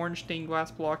 a orange stained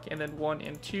glass block, and then 1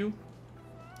 and 2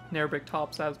 nether brick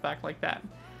top slabs back like that.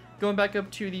 Going back up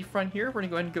to the front here, we're going to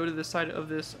go ahead and go to the side of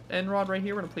this end rod right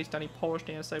here. We're going to place down a polished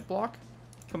andesite block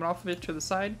coming off of it to the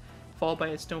side, followed by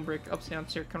a stone brick upside down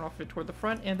stair coming off of it toward the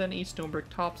front, and then a stone brick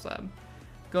top slab.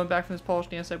 Going back from this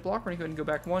polished andesite block, we're going to go ahead and go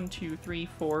back 1, 2, 3,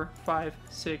 4, 5,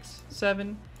 6,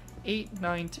 7, 8,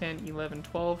 9, 10, 11,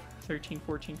 12, 13,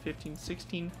 14, 15,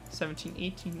 16, 17,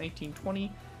 18, 19,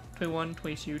 20, 21,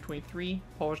 22, 23,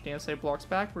 polished andesite blocks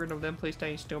back. We're going to then place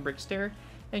down a stone brick stair,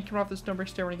 and coming off the stone brick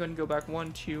stair, we're going to go ahead and go back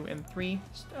 1, 2, and 3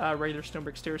 regular stone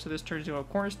brick stairs. So this turns into a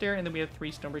corner stair, and then we have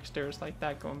 3 stone brick stairs like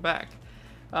that going back.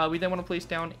 We then want to place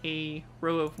down a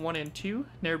row of 1 and 2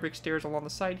 nether brick stairs along the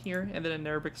side here, and then a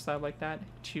nether brick slab like that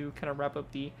to kind of wrap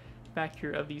up the back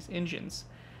here of these engines.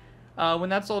 When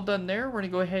that's all done there, we're going to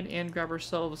go ahead and grab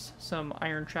ourselves some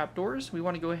iron trapdoors. We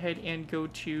want to go ahead and go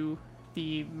to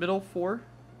the middle 4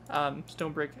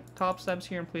 stone brick top slabs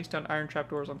here and place down iron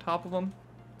trapdoors on top of them.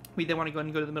 We then want to go ahead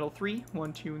and go to the middle 3,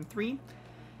 1, 2, and 3.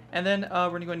 And then we're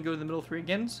going to go ahead and go to the middle 3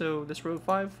 again, so this row of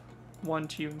 5, 1,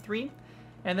 2, and 3.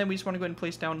 And then we just want to go ahead and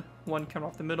place down one coming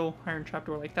off the middle iron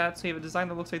trapdoor like that. So you have a design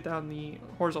that looks like that on the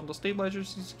horizontal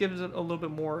stabilizers. Just gives it a little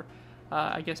bit more,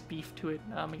 I guess, beef to it,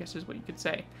 I guess is what you could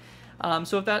say.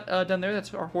 So with that done there,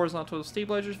 that's our horizontal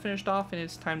stabilizers finished off, and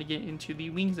it's time to get into the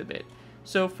wings a bit.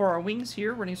 So for our wings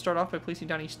here, we're going to start off by placing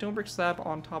down a stone brick slab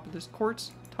on top of this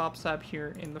quartz top slab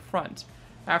here in the front.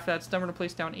 After that's done, we're going to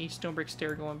place down a stone brick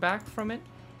stair going back from it.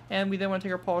 And we then want to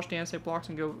take our polished andesite blocks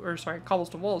and go, or sorry,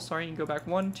 cobblestone walls, sorry, and go back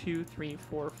 1, 2, 3,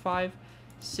 4, 5,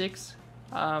 6,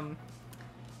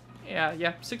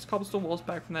 6 cobblestone walls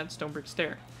back from that stone brick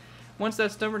stair. Once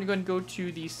that's done, we're going to go ahead and go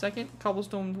to the second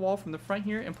cobblestone wall from the front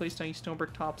here and place down a stone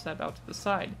brick top slab out to the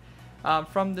side.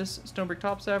 From this stone brick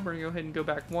top slab, we're going to go ahead and go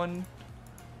back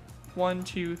 1,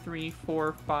 2, 3,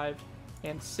 4, 5,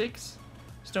 and 6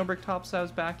 stone brick top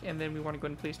slabs back, and then we want to go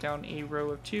ahead and place down a row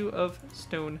of 2 of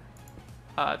stone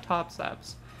top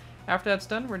slabs. After that's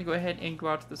done, we're going to go ahead and go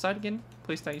out to the side again,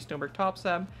 place down a stone brick top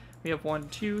slab. We have 1,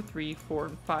 2, 3, 4,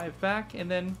 and 5 back,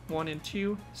 and then 1 and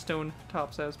 2 stone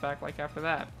top slabs back like after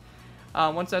that.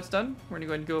 Once that's done, we're going to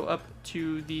go ahead and go up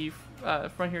to the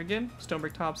front here again, stone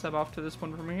brick top slab off to this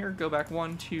one from here, go back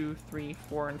 1, 2, 3,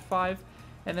 4, and 5,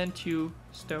 and then 2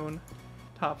 stone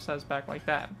top slabs back like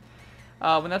that.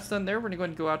 When that's done there, we're going to go ahead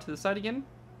and go out to the side again.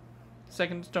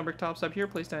 Second stone brick top slab here,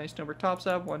 place down a stone brick top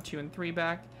slab, 1, 2, and 3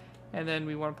 back, and then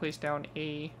we want to place down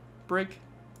a brick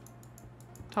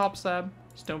top slab,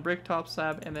 stone brick top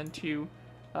slab, and then 2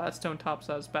 stone top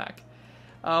slabs back.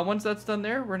 Once that's done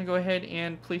there, we're going to go ahead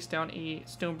and place down a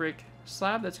stone brick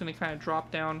slab that's going to kind of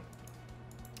drop down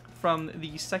from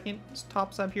the second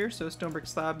top slab here, so a stone brick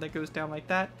slab that goes down like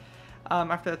that.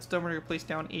 After that's done, we're going to place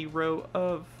down a row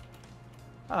of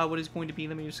what is going to be,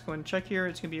 let me just go and check here,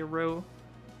 it's going to be a row.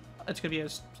 It's going to be a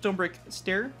stone brick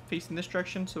stair facing this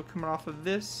direction, so coming off of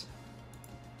this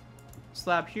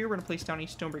slab here, we're going to place down a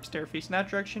stone brick stair facing that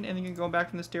direction, and then going back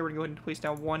from the stair, we're going to go ahead and place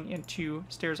down 1 and 2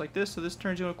 stairs like this. So this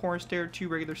turns into a corner stair, 2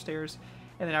 regular stairs,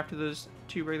 and then after those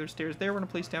 2 regular stairs there, we're going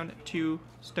to place down 2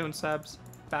 stone slabs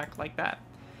back like that.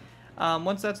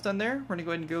 Once that's done there, we're going to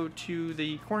go ahead and go to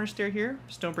the corner stair here,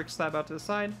 stone brick slab out to the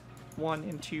side, 1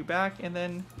 and 2 back, and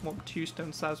then 2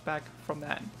 stone slabs back from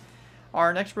that.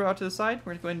 Our next row out to the side,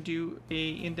 we're going to go ahead and do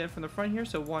a indent from the front here,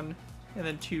 so 1 and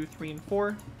then 2, 3, and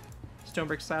 4 stone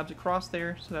brick slabs across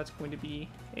there, so that's going to be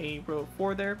a row of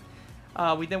 4 there.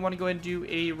 We then want to go ahead and do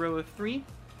a row of 3,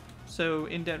 so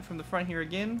indent from the front here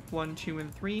again, 1, 2,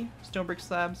 and 3 stone brick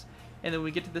slabs, and then when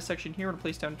we get to this section here, we're going to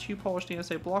place down 2 polished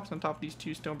andesite blocks on top of these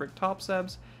 2 stone brick top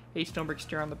slabs, a stone brick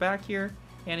stair on the back here,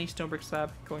 and a stone brick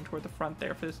slab going toward the front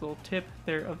there for this little tip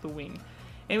there of the wing.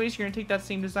 Anyways, you're going to take that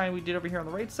same design we did over here on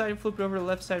the right side, flip it over to the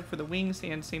left side for the wings,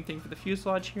 and same thing for the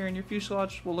fuselage here, and your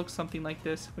fuselage will look something like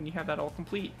this when you have that all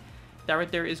complete. That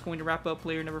right there is going to wrap up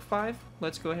layer number 5.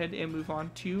 Let's go ahead and move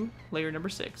on to layer number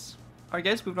 6. Alright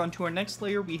guys, moving on to our next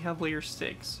layer, we have layer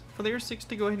 6. For layer 6,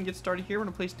 to go ahead and get started here, we're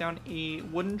going to place down a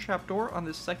wooden trapdoor on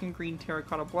this second green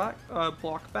terracotta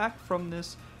block back from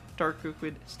this dark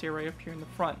liquid stair right up here in the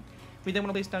front. We then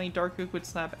want to place down a dark liquid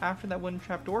slab after that wooden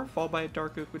trapdoor, followed by a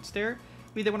dark liquid stair.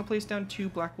 We then want to place down 2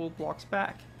 black wool blocks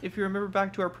back. If you remember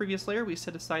back to our previous layer, we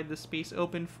set aside this space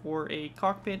open for a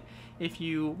cockpit. If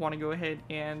you want to go ahead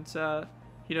and,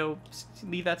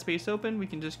 leave that space open, we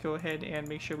can just go ahead and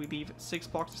make sure we leave 6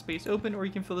 blocks of space open, or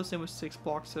you can fill this in with 6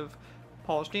 blocks of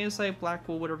polished andesite, black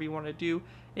wool, whatever you want to do.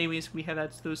 Anyways, we have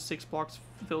those 6 blocks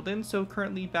filled in. So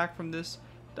currently back from this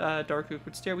dark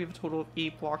liquid stair, we have a total of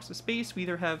 8 blocks of space. We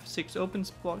either have 6 open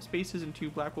spaces and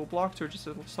 2 black wool blocks, or just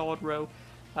a solid row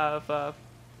of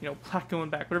black going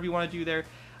back, whatever you want to do there.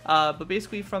 But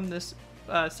basically from this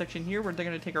section here, we're then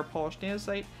going to take our polished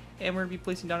andesite, and we're going to be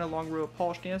placing down a long row of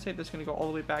polished andesite that's going to go all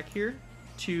the way back here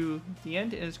to the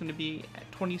end, and it's going to be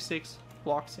at 26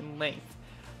 blocks in length.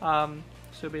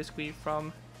 So basically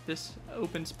from this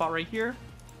open spot right here,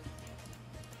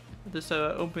 this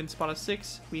open spot of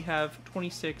 6, we have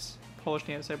 26 polished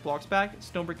andesite blocks back,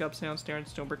 stone brick upside down stair, and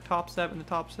stone brick top slab, and the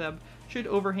top slab should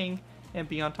overhang and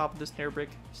be on top of the snare brick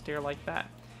stair like that.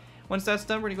 Once that's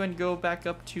done, we're going to go ahead and go back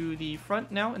up to the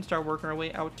front now and start working our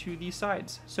way out to the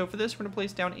sides. So for this, we're going to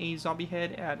place down a zombie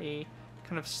head at a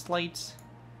kind of slight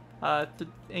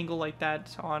angle like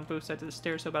that on both sides of the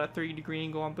stair, so about a 30-degree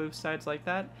angle on both sides like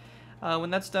that. When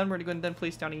that's done, we're going to go ahead and then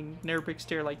place down a nether brick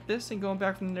stair like this, and going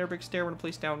back from the nether brick stair, we're going to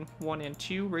place down 1 and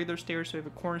 2 regular stairs, so we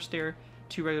have a corner stair,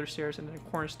 2 regular stairs, and then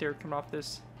a corner stair coming off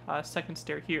this second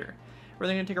stair here. We're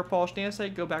then going to take our polished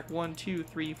andesite, go back 1, 2,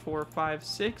 3, 4, 5,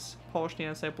 6, polished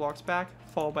andesite blocks back,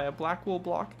 followed by a black wool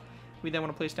block. We then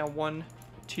want to place down 1,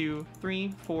 2,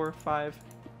 3, 4, 5,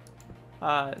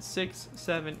 6,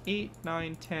 7, 8,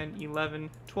 9, 10, 11,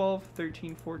 12,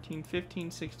 13, 14, 15,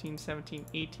 16, 17,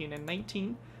 18, and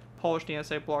 19. Polished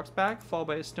andesite blocks back, followed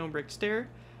by a stone brick stair.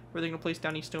 We're then going to place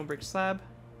down a stone brick slab,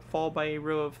 followed by a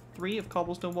row of 3 of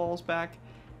cobblestone walls back,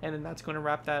 and then that's going to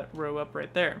wrap that row up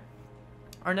right there.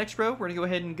 Our next row, we're going to go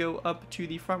ahead and go up to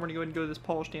the front. We're going to go ahead and go to this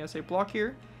polished andesite block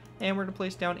here, and we're going to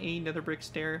place down a nether brick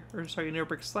stair, or sorry, a nether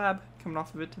brick slab coming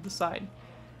off of it to the side.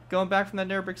 Going back from that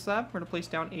nether brick slab, we're going to place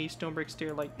down a stone brick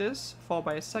stair like this, followed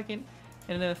by a second,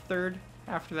 and then a third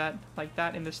after that, like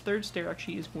that. And this third stair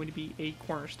actually is going to be a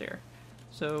corner stair.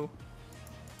 So,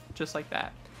 just like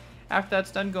that. After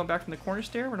that's done, going back from the corner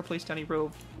stair, we're going to place down a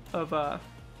row of,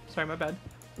 sorry, my bad,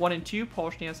 1 and 2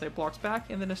 polished andesite blocks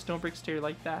back, and then a stone brick stair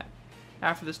like that.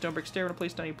 After the stone brick stair, we're going to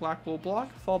place down a black wool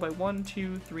block, followed by 1,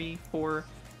 2, 3, 4,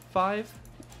 5,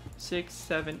 6,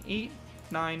 7, 8,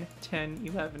 9, 10,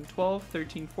 11, 12,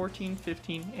 13, 14,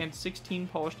 15, and 16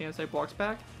 polished andesite blocks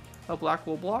back, a black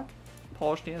wool block,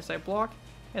 polished andesite block,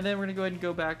 and then we're going to go ahead and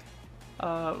go back,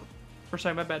 or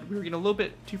sorry, my bad, we were getting a little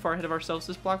bit too far ahead of ourselves.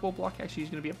 This black wool block actually is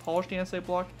going to be a polished andesite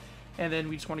block, and then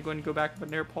we just want to go ahead and go back with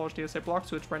another polished andesite block,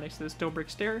 so it's right next to the stone brick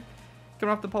stair.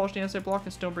 Coming off the polished andesite block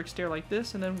and stone brick stair like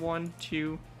this, and then 1,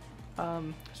 2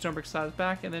 stone brick slabs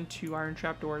back, and then 2 iron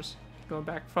trapdoors going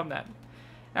back from that.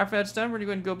 After that's done, we're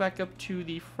going to go back up to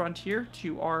the front here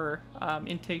to our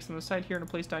intakes on the side here, and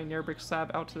place down a nether brick slab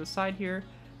out to the side here.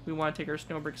 We want to take our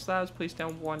stone brick slabs, place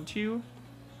down 1, 2,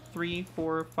 3,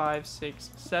 4, 5, 6,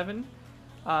 7,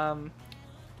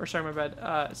 or sorry, my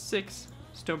bad, 6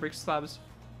 stone brick slabs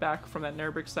back from that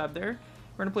nether brick slab there.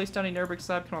 We're going to place down a nether brick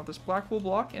slab coming off this black wool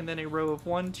block, and then a row of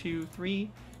 1, 2,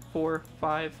 3, 4,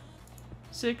 5,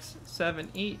 6, 7,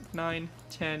 8, 9,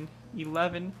 10,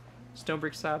 11 stone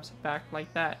brick slabs back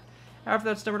like that. After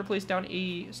that's done, we're going to place down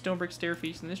a stone brick stair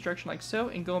facing this direction like so,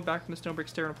 and going back from the stone brick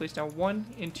stair, we're going to place down 1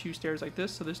 and 2 stairs like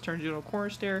this, so this turns into a corner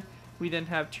stair. We then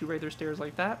have 2 regular stairs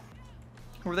like that.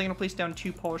 We're then going to place down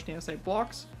 2 polished andesite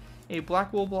blocks, a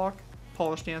black wool block,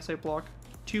 polished andesite block,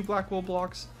 2 black wool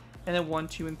blocks, and then 1,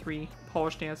 2, and 3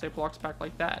 polished andesite blocks back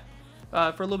like that.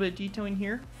 For a little bit of detailing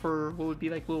here, for what would be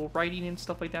like little writing and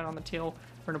stuff like that on the tail,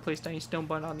 we're going to place down a stone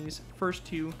button on these first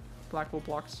 2 black wool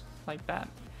blocks like that.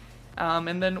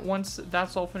 And then once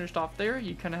that's all finished off there,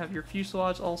 you kind of have your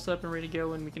fuselage all set up and ready to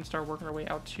go, and we can start working our way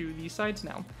out to the sides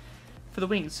now. For the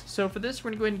wings, so for this,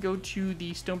 we're going to go ahead and go to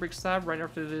the stone brick slab right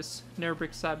after this nether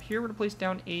brick slab here. We're going to place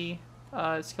down a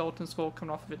skeleton skull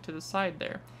coming off of it to the side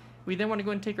there. We then want to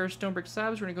go and take our stone brick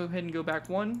slabs. We're going to go ahead and go back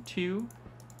 1, 2,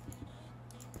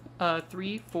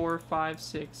 3, 4, 5,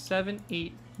 6, 7,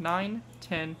 8, 9,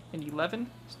 10, and 11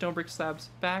 stone brick slabs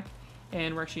back,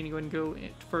 and we're actually going to go ahead and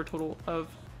go for a total of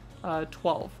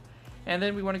 12. And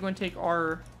then we want to go and take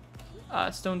our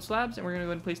stone slabs, and we're going to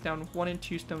go and place down 1 and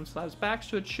 2 stone slabs back,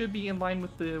 so it should be in line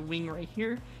with the wing right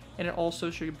here, and it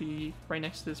also should be right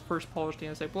next to this first polished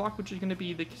andesite block, which is going to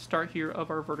be the start here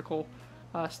of our vertical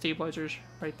stabilizers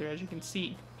right there, as you can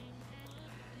see.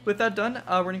 With that done,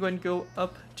 we're going to go ahead and go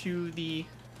up to the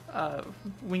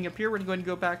wing up here. We're going to go ahead and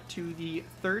go back to the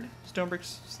third stone brick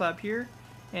slab here,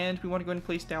 and we want to go ahead and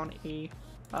place down a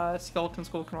skeleton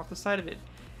skull coming off the side of it.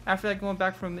 After that, going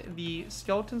back from the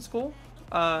skeleton skull,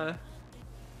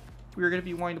 we're going to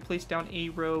be wanting to place down a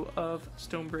row of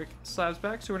stone brick slabs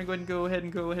back. So we're going to go ahead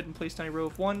and place down a row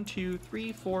of 1, 2,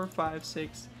 3, 4, 5,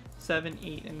 6, 7,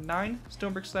 8, and 9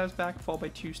 stone brick slabs back, followed by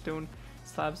 2 stone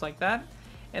slabs like that.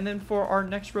 And then for our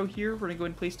next row here, we're going to go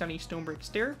ahead and place down a stone brick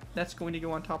stair. That's going to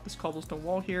go on top of this cobblestone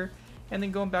wall here. And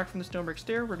then going back from the stone brick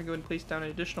stair, we're going to go ahead and place down an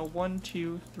additional 1,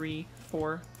 2, 3,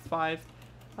 4, 5,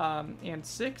 and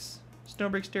 6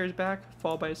 stone brick stairs back,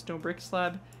 followed by a stone brick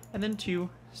slab, and then 2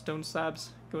 stone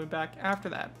slabs going back after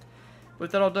that.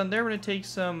 With that all done there, we're going to take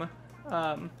some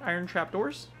iron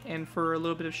trapdoors, and for a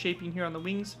little bit of shaping here on the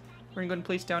wings, we're going to go ahead and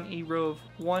place down a row of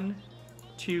 1,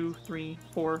 2, 3,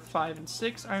 4, 5, and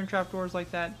 6 iron trapdoors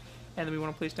like that, and then we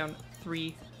want to place down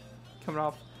 3 coming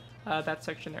off that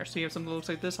section there. So you have something that looks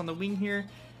like this on the wing here,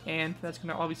 and that's going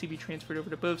to obviously be transferred over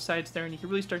to both sides there, and you can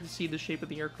really start to see the shape of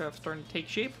the aircraft starting to take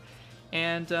shape.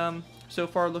 And so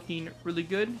far looking really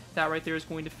good. That right there is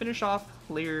going to finish off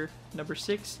layer number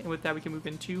 6, and with that we can move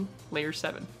into layer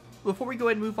 7. Before we go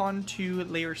ahead and move on to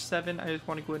layer 7, I just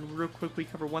want to go ahead and real quickly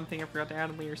cover one thing I forgot to add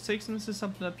in layer 6, and this is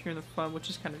something up here in the front which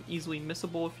is kind of easily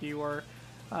missable if you are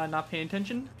not paying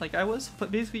attention like I was.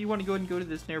 But basically you want to go ahead and go to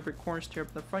this narrow brick corner stair up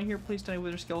in the front here, place down a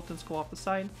wither skeleton skull off the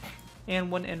side,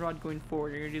 and one end rod going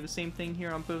forward. You're going to do the same thing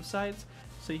here on both sides,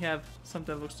 so you have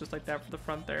something that looks just like that for the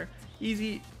front there.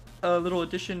 Easy little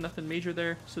addition, nothing major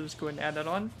there, so just go ahead and add that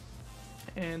on,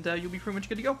 and you'll be pretty much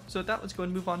good to go. So with that, let's go ahead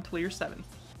and move on to layer 7.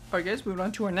 Alright guys, moving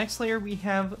on to our next layer, we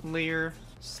have layer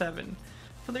 7.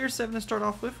 For layer 7 to start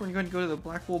off with, we're going to go to the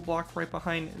black wool block right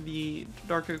behind the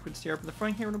dark oak wood stair up in the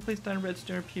front here. We're going to place down a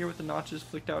redstone up here with the notches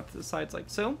flicked out to the sides like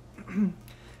so.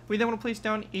 We then want to place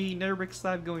down a nether brick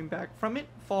slab going back from it,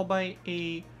 followed by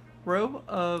a row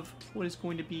of what is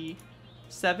going to be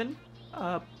 7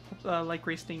 light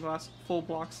gray stained glass full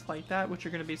blocks like that, which are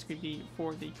going to basically be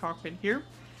for the cockpit here.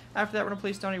 After that, we're going to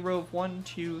place down a row of 1,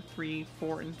 2, 3,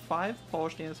 4, and 5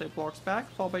 polished andesite blocks back,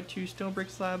 followed by 2 stone brick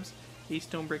slabs, a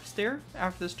stone brick stair.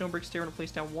 After the stone brick stair, we're going to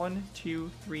place down 1,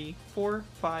 2, 3, 4,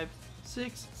 5,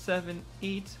 6, 7,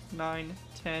 8, 9,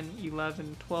 10,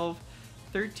 11, 12,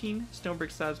 13 stone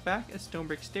brick slabs back, a stone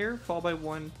brick stair, followed by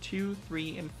 1, 2,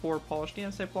 3, and 4 polished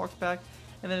andesite blocks back,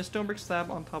 and then a stone brick slab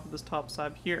on top of this top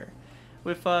slab here.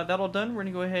 With that all done, we're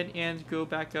going to go ahead and go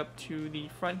back up to the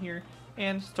front here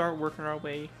and start working our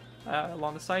way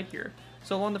along the side here.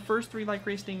 So along the first 3 light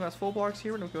gray stained glass full blocks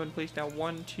here, we're going to go ahead and place down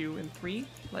 1, 2, and 3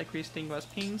 light gray stained glass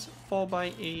panes, followed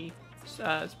by a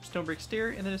stone brick stair,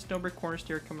 and then a stone brick corner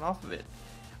stair coming off of it.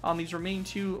 On these remaining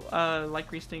 2 light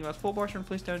gray stained glass full blocks, we're going to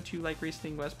place down 2 light gray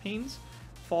stained glass panes,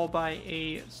 followed by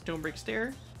a stone brick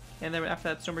stair, and then after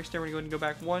that stone brick stair, we're going to go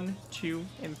back 1, 2,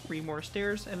 and 3 more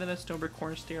stairs, and then a stone brick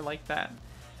corner stair like that.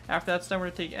 After that's done,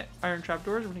 we're going to take iron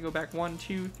trapdoors. We're going to go back 1,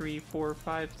 2, 3, 4,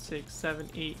 5, 6, 7,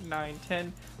 8, 9,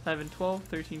 10, 11, 12,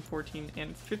 13, 14,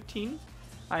 and 15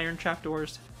 iron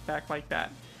trapdoors back like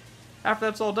that. After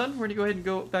that's all done, we're going to go ahead and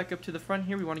go back up to the front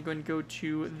here. We want to go ahead and go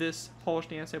to this polished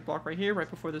andesite block right here, right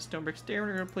before the stone brick stair.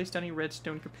 We're going to place down a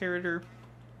redstone comparator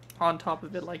on top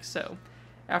of it like so.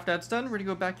 After that's done, we're going to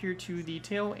go back here to the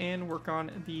tail and work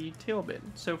on the tail bit.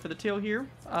 So for the tail here,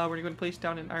 we're going to go and place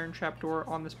down an iron trapdoor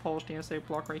on this polished andesite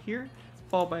block right here,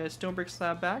 followed by a stone brick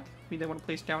slab back. We then want to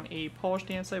place down a polished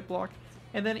andesite block,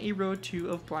 and then a row 2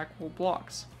 of black wool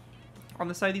blocks. On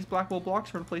the side of these black wool blocks,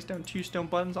 we're going to place down 2 stone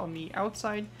buttons on the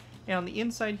outside, and on the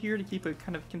inside here, to keep a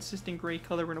kind of consistent gray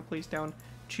color, we're going to place down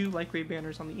 2 light gray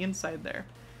banners on the inside there.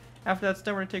 After that's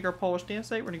done, we're going to take our polished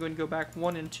andesite. We're going to go ahead and go back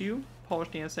 1 and 2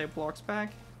 polished andesite blocks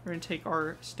back. We're going to take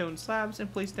our stone slabs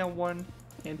and place down 1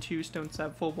 and 2 stone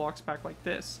slab full blocks back like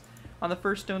this. On the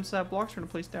first stone slab blocks, we're going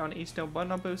to place down a stone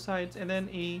button on both sides, and then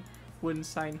a wooden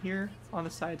sign here on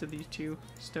the sides of these 2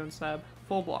 stone slab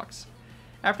full blocks.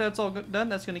 After that's all done,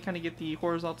 that's going to kind of get the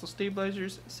horizontal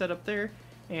stabilizers set up there,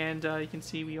 and you can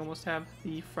see we almost have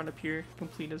the front up here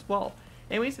complete as well.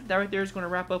 Anyways, that right there is going to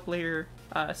wrap up layer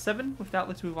 7. With that,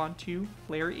 let's move on to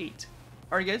layer 8.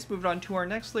 Alright guys, moving on to our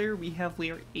next layer, we have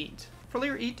layer 8. For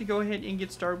layer 8 to go ahead and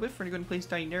get started with, we're going to go and place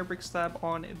down a nether brick slab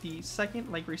on the second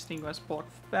light gray stained glass block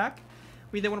back.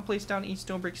 We then want to place down a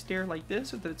stone brick stair like this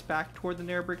so that it's back toward the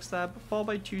nether brick slab, followed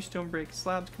by 2 stone brick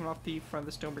slabs coming off the front of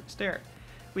the stone brick stair.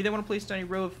 We then want to place down a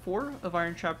row of 4 of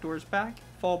iron trapdoors back,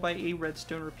 followed by a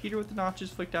redstone repeater with the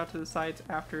notches flicked out to the sides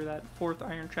after that 4th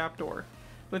iron trapdoor.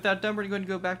 With that done, we're going to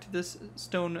go back to this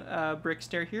stone brick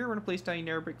stair here. We're going to place down a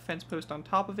nether brick fence post on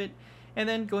top of it, and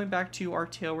then going back to our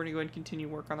tail, we're going to go ahead and continue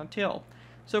work on the tail.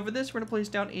 So for this, we're going to place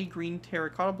down a green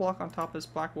terracotta block on top of this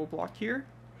black wool block here.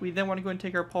 We then want to go and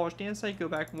take our polished andesite, go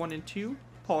back 1 and 2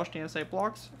 polished andesite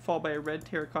blocks, followed by a red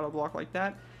terracotta block like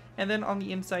that, and then on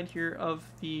the inside here of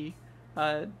the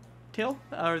tail,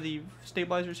 or the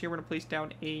stabilizers here, we're going to place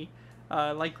down a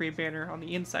light gray banner on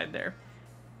the inside there.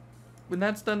 When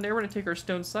that's done there, we're going to take our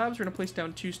stone slabs. We're going to place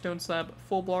down 2 stone slab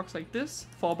full blocks like this,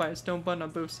 followed by a stone button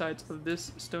on both sides of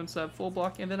this stone slab full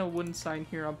block, and then a wooden sign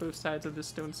here on both sides of this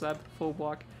stone slab full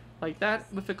block like that,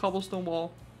 with a cobblestone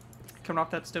wall coming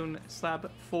off that stone slab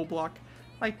full block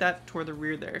like that toward the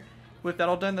rear there. With that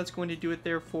all done, that's going to do it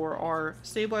there for our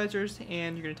stabilizers,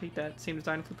 and you're going to take that same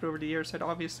design and flip it over to the air side,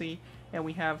 obviously, and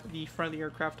we have the front of the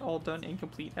aircraft all done and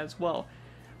complete as well.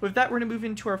 With that, we're going to move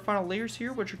into our final layers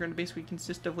here, which are going to basically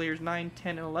consist of layers 9,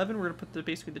 10, and 11. We're going to put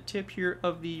basically the tip here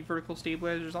of the vertical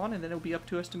stabilizers on, and then it'll be up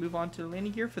to us to move on to the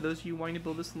landing gear for those of you wanting to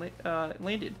build this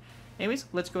landed. Anyways,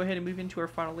 let's go ahead and move into our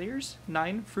final layers,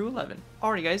 9 through 11.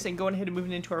 Alright guys, and going ahead and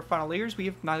moving into our final layers, we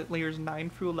have layers 9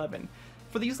 through 11.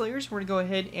 For these layers, we're going to go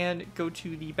ahead and go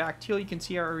to the back teal. You can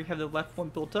see I already have the left one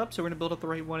built up, so we're going to build up the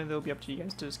right one, and it'll be up to you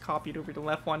guys to just copy it over to the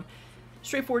left one.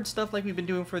 Straightforward stuff like we've been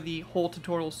doing for the whole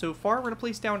tutorial so far. We're going to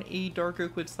place down a dark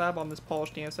oak wood slab on this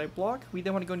polished andesite block. We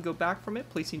then want to go and go back from it,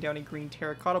 placing down a green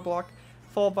terracotta block,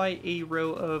 followed by a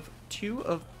row of 2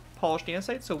 of polished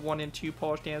andesite, so 1 and 2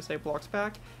 polished andesite blocks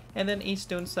back, and then a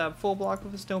stone slab full block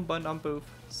with a stone button on both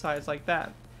sides like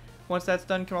that. Once that's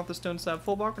done, come off the stone slab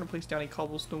full block, we're going to place down a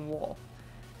cobblestone wall.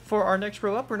 For our next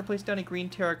row up, we're going to place down a green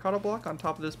terracotta block on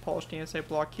top of this polished andesite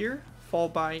block here,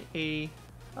 followed by a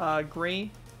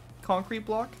gray concrete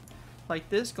block like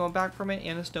this, going back from it,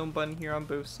 and a stone button here on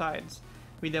both sides.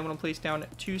 We then want to place down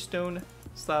 2 stone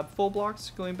slab full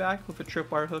blocks going back with a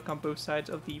tripwire hook on both sides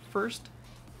of the first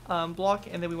block,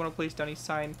 and then we want to place down a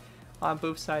sign on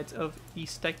both sides of the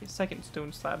second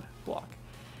stone slab block.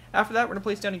 After that, we're going to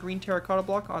place down a green terracotta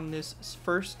block on this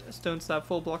first stone slab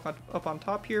full block up on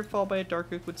top here, followed by a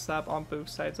dark oak wood slab on both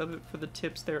sides of it for the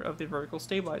tips there of the vertical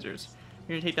stabilizers.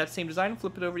 You're going to take that same design,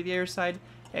 flip it over to the other side,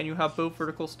 and you'll have both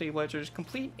vertical stabilizers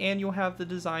complete, and you'll have the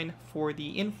design for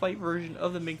the in-flight version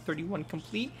of the MiG-31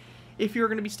 complete. If you're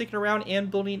going to be sticking around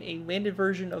and building a landed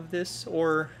version of this,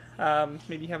 or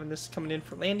maybe having this coming in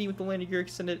for landing with the landing gear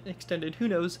extended, who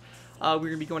knows, we're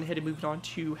going to be going ahead and moving on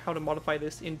to how to modify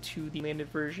this into the landed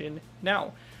version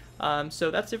now. So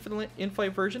that's it for the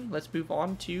in-flight version. Let's move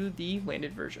on to the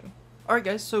landed version. Alright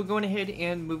guys, so going ahead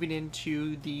and moving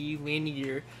into the landing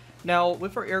gear. Now,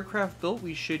 with our aircraft built,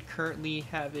 we should currently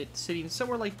have it sitting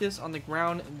somewhere like this on the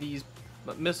ground. These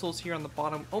missiles here on the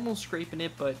bottom almost scraping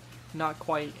it, but not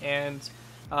quite. And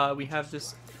we have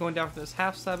this going down from this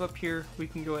half slab up here. We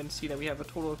can go ahead and see that we have a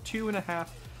total of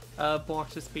 2.5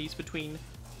 blocks of space between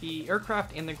the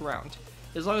aircraft and the ground.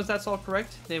 As long as that's all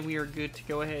correct, then we are good to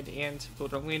go ahead and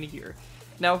build our landing gear.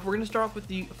 Now, we're going to start off with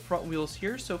the front wheels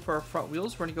here. So for our front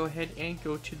wheels, we're going to go ahead and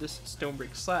go to this stone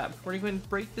brick slab. We're going to go ahead and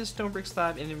break this stone brick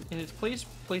slab in its place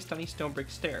down a stone brick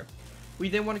stair. We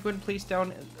then want to go ahead and place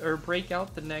down or break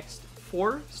out the next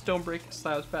 4 stone brick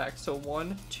slabs back. So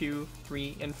 1, 2,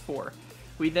 3, and 4.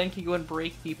 We then can go and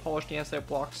break the polished andesite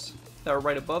blocks that are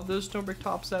right above those stone brick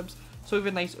top slabs, so we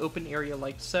have a nice open area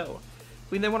like so.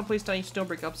 We then want to place down a stone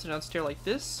brick upside down stair like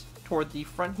this toward the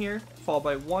front here, followed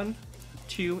by 1,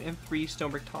 2, and 3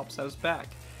 stone brick top slabs back.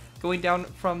 Going down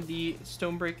from the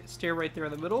stone brick stair right there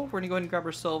in the middle, we're going to go ahead and grab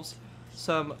ourselves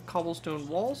some cobblestone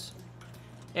walls,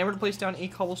 and we're going to place down a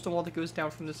cobblestone wall that goes down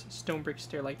from this stone brick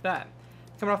stair like that.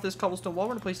 Coming off this cobblestone wall,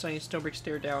 we're going to place down a stone brick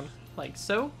stair down like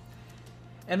so.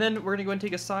 And then we're going to go and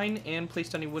take a sign and place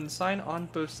down a wooden sign on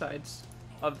both sides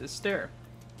of this stair.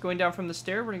 Going down from the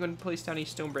stair, we're going to go and place down a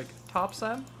stone brick top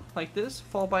slab like this,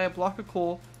 followed by a block of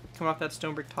coal coming off that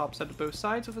stone brick top slab to both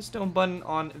sides with a stone button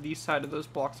on the side of those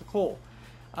blocks of coal.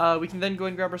 We can then go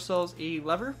and grab ourselves a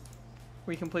lever.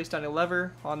 We can place down a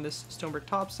lever on this stone brick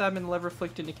top slab, and the lever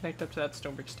flicked in to connect up to that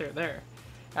stone brick stair there.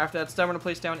 After that's done, we're going to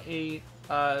place down a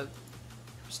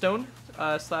stone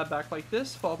slab back like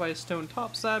this, followed by a stone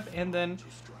top slab, and then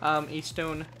a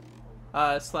stone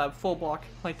slab full block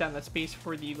like that in that space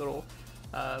for the little,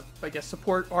 I guess,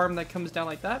 support arm that comes down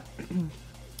like that.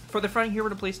 For the front here, we're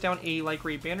going to place down a light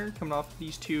gray banner coming off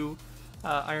these 2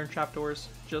 iron trapdoors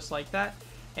just like that.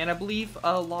 And I believe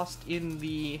lost in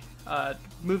the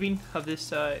moving of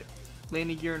this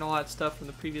landing gear and all that stuff from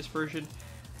the previous version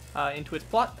into its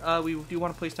plot, we do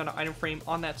want to place down an item frame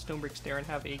on that stone brick stair and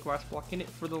have a glass block in it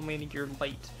for the landing gear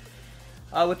light.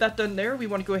 With that done there, we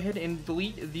want to go ahead and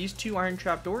delete these 2 iron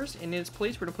trapdoors, and in its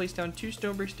place we're going to place down 2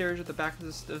 stone brick stairs at the back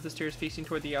of the stairs facing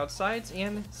toward the outsides,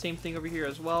 and same thing over here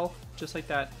as well, just like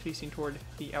that, facing toward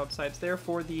the outsides there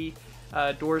for the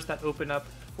doors that open up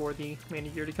for the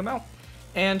landing gear to come out.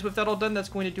 And with that all done, that's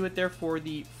going to do it there for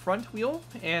the front wheel,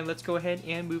 and let's go ahead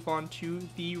and move on to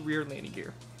the rear landing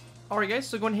gear. Alright guys,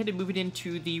 so going ahead and moving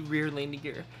into the rear landing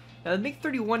gear. Now the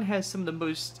MiG-31 has some of the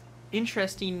most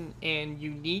interesting and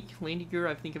unique landing gear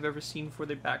I think I've ever seen for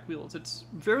the back wheels. It's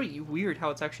very weird how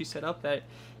it's actually set up, that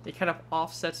it kind of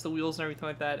offsets the wheels and everything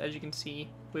like that, as you can see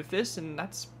with this, and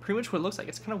that's pretty much what it looks like.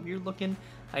 It's kind of weird looking,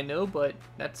 I know, but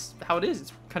that's how it is.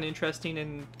 It's kind of interesting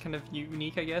and kind of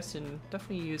unique, I guess, and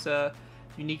definitely is a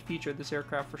unique feature of this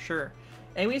aircraft for sure.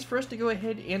 Anyways, for us to go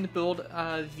ahead and build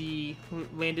the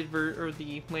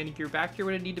landing gear back here,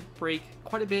 we're going to need to break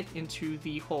quite a bit into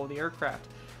the hull of the aircraft.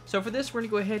 So for this, we're going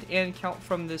to go ahead and count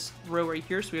from this row right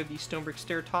here. So we have the stone brick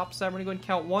stair top slab. We're going to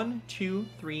go and count 1, 2,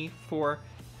 3, 4,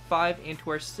 5, and to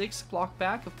our 6th block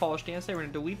back of polished andesite. We're going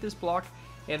to delete this block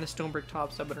and the stone brick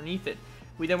top slab underneath it.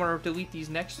 We then want to delete these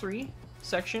next 3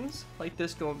 sections like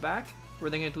this going back. We're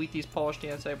then going to delete these polished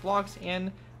andesite blocks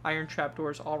and iron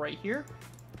trapdoors all right here.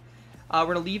 We're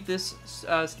going to leave this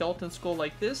skeleton skull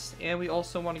like this, and we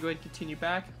also want to go ahead and continue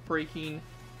back, breaking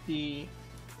the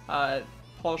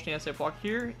polished andesite block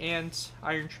here and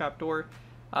iron trapdoor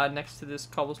next to this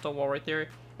cobblestone wall right there.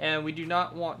 And we do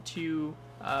not want to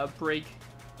break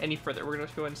any further. We're going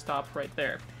to go ahead and stop right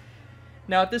there.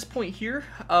 Now at this point here,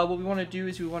 what we want to do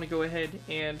is we want to go ahead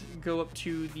and go up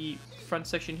to the front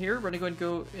section here. We're going to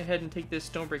go ahead and take this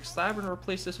stone brick slab. We're going to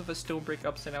replace this with a stone brick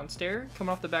upside down stair.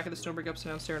 Coming off the back of the stone brick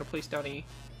upside down stair, we're going to place down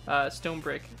a stone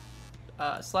brick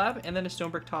slab, and then a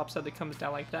stone brick top slab that comes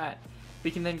down like that.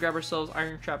 We can then grab ourselves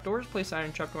iron trapdoors, place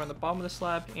iron trapdoor on the bottom of the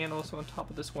slab, and also on top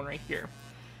of this one right here.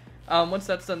 Once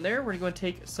that's done there, we're going to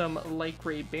take some light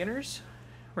gray banners.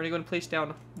 We're going to go and place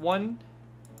down 1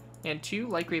 and 2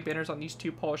 light gray banners on these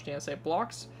 2 polished andesite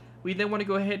blocks. We then want to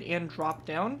go ahead and drop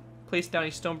down, place down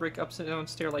a stone brick upside down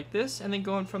stair like this, and then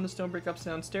going from the stone brick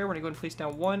upside down stair, we're going to go and place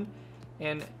down 1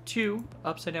 and 2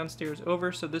 upside down stairs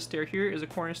over. So this stair here is a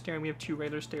corner stair, and we have 2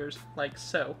 regular stairs like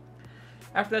so.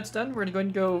 After that's done, we're going to go ahead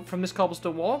and go from this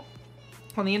cobblestone wall.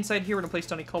 On the inside here, we're going to place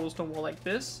down a cobblestone wall like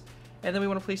this, and then we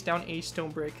want to place down a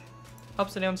stone brick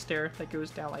upside down stair that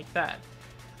goes down like that.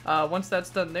 Once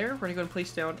that's done there, we're going to go and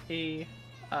place down a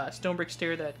stone brick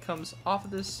stair that comes off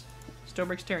of this stone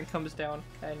brick stair and comes down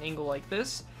at an angle like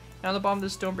this. And on the bottom of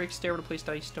this stone brick stair, we're going to place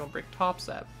down a stone brick top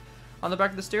slab. On the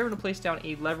back of the stair, we're going to place down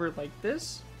a lever like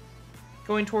this.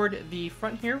 Going toward the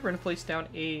front here, we're going to place down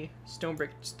a stone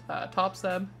brick top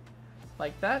slab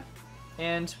like that.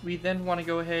 And we then want to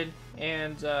go ahead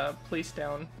and place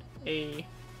down a,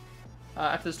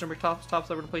 after the stone brick top slab,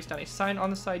 we're going to place down a sign on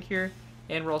the side here.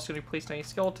 And we're also going to place down a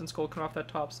skeleton skull coming off that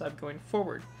top slab going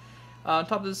forward. On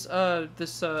top of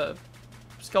this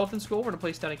skeleton skull, we're going to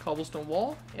place down a cobblestone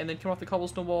wall, and then come off the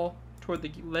cobblestone wall toward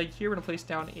the leg here, we're going to place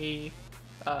down a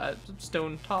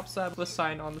stone top slab with a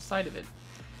sign on the side of it.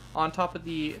 On top of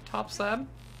the top slab,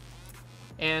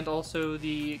 and also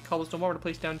the cobblestone wall, we're going to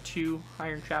place down 2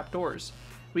 iron trap doors.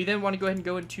 We then want to go ahead and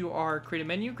go into our creative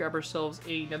menu, grab ourselves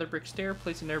a nether brick stair,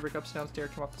 place a nether brick upside down stair,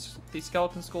 come off the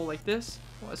skeleton skull like this,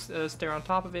 a stair on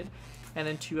top of it, and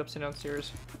then 2 upside down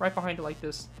stairs right behind it like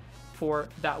this for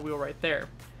that wheel right there.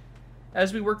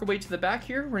 As we work our way to the back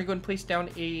here, we're going to go and place down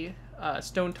a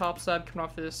stone top slab coming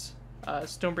off this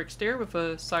stone brick stair with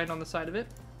a sign on the side of it.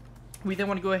 We then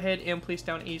want to go ahead and place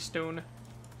down a stone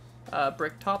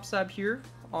brick top slab here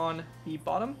on the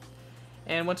bottom.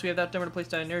 And once we have that done, we're going to place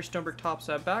down another stone brick top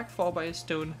slab back, followed by a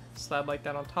stone slab like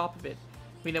that on top of it.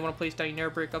 We then want to place down another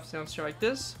brick upside down stair like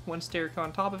this, 1 stair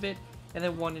on top of it, and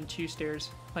then 1 and 2 stairs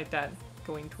like that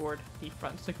going toward the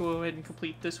front. So go ahead and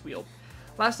complete this wheel.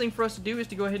 Last thing for us to do is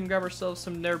to go ahead and grab ourselves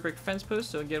some nether brick fence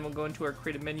posts. So again, we'll go into our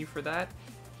creative menu for that,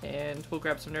 and we'll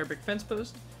grab some nether brick fence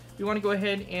posts. We want to go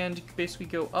ahead and basically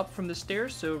go up from the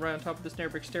stairs. So right on top of this nether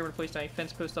brick stair, we're going to place down a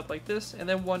fence post up like this, and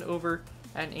then 1 over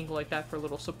at an angle like that for a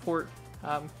little support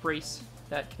brace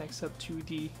that connects up to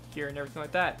the gear and everything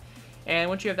like that. And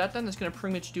once you have that done, that's going to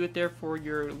pretty much do it there for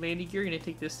your landing gear. You're going to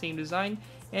take this same design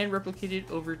and replicate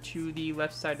it over to the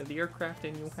left side of the aircraft,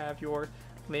 and you'll have your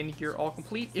landing gear all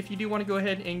complete. If you do want to go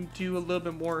ahead and do a little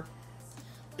bit more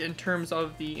in terms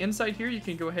of the inside here, you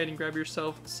can go ahead and grab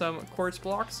yourself some quartz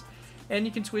blocks, and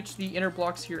you can switch the inner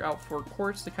blocks here out for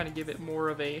quartz to kind of give it more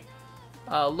of a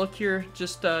look here.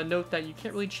 Just note that you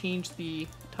can't really change the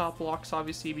top blocks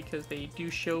obviously because they do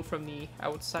show from the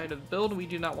outside of the build. We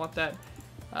do not want that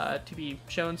to be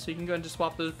shown, so you can go and just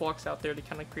swap those blocks out there to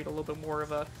kind of create a little bit more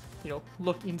of a, you know,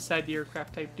 look inside the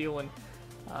aircraft type deal and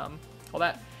all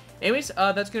that. Anyways,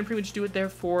 that's going to pretty much do it there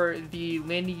for the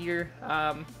landing gear.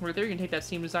 Right there, you can take that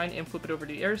same design and flip it over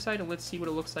to the air side, and let's see what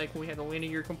it looks like when we have the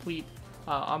landing gear complete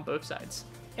on both sides.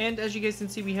 And as you guys can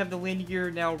see, we have the landing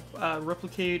gear now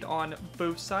replicated on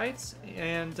both sides,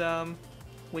 and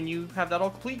when you have that all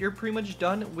complete, you're pretty much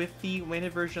done with the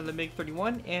landed version of the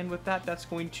MiG-31, and with that, that's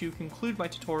going to conclude my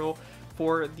tutorial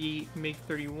for the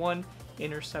MiG-31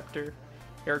 Interceptor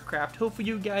aircraft. Hopefully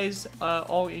you guys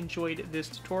all enjoyed this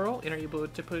tutorial and are able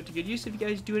to put it to good use. If you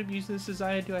guys do end up using this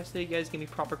design, I say you guys give me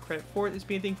proper credit for it. This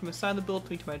being anything from the side of the build,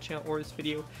 link to my channel or this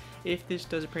video if this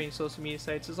does appear in social media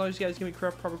sites. As long as you guys give me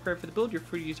proper credit for the build, you're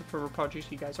free to use it for whatever projects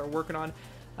you guys are working on.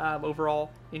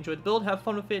 Overall, enjoy the build, have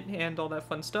fun with it, and all that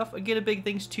fun stuff. Again, a big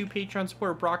thanks to Patreon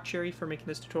supporter Brock Cherry for making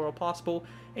this tutorial possible.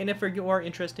 And if you are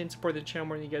interested in supporting the channel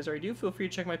more than you guys already do, feel free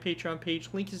to check my Patreon page.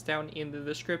 Link is down in the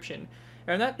description.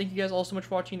 And on that, thank you guys all so much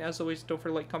for watching. As always, don't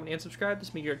forget to like, comment, and subscribe. This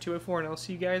is MiG-31, and I'll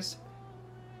see you guys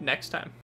next time.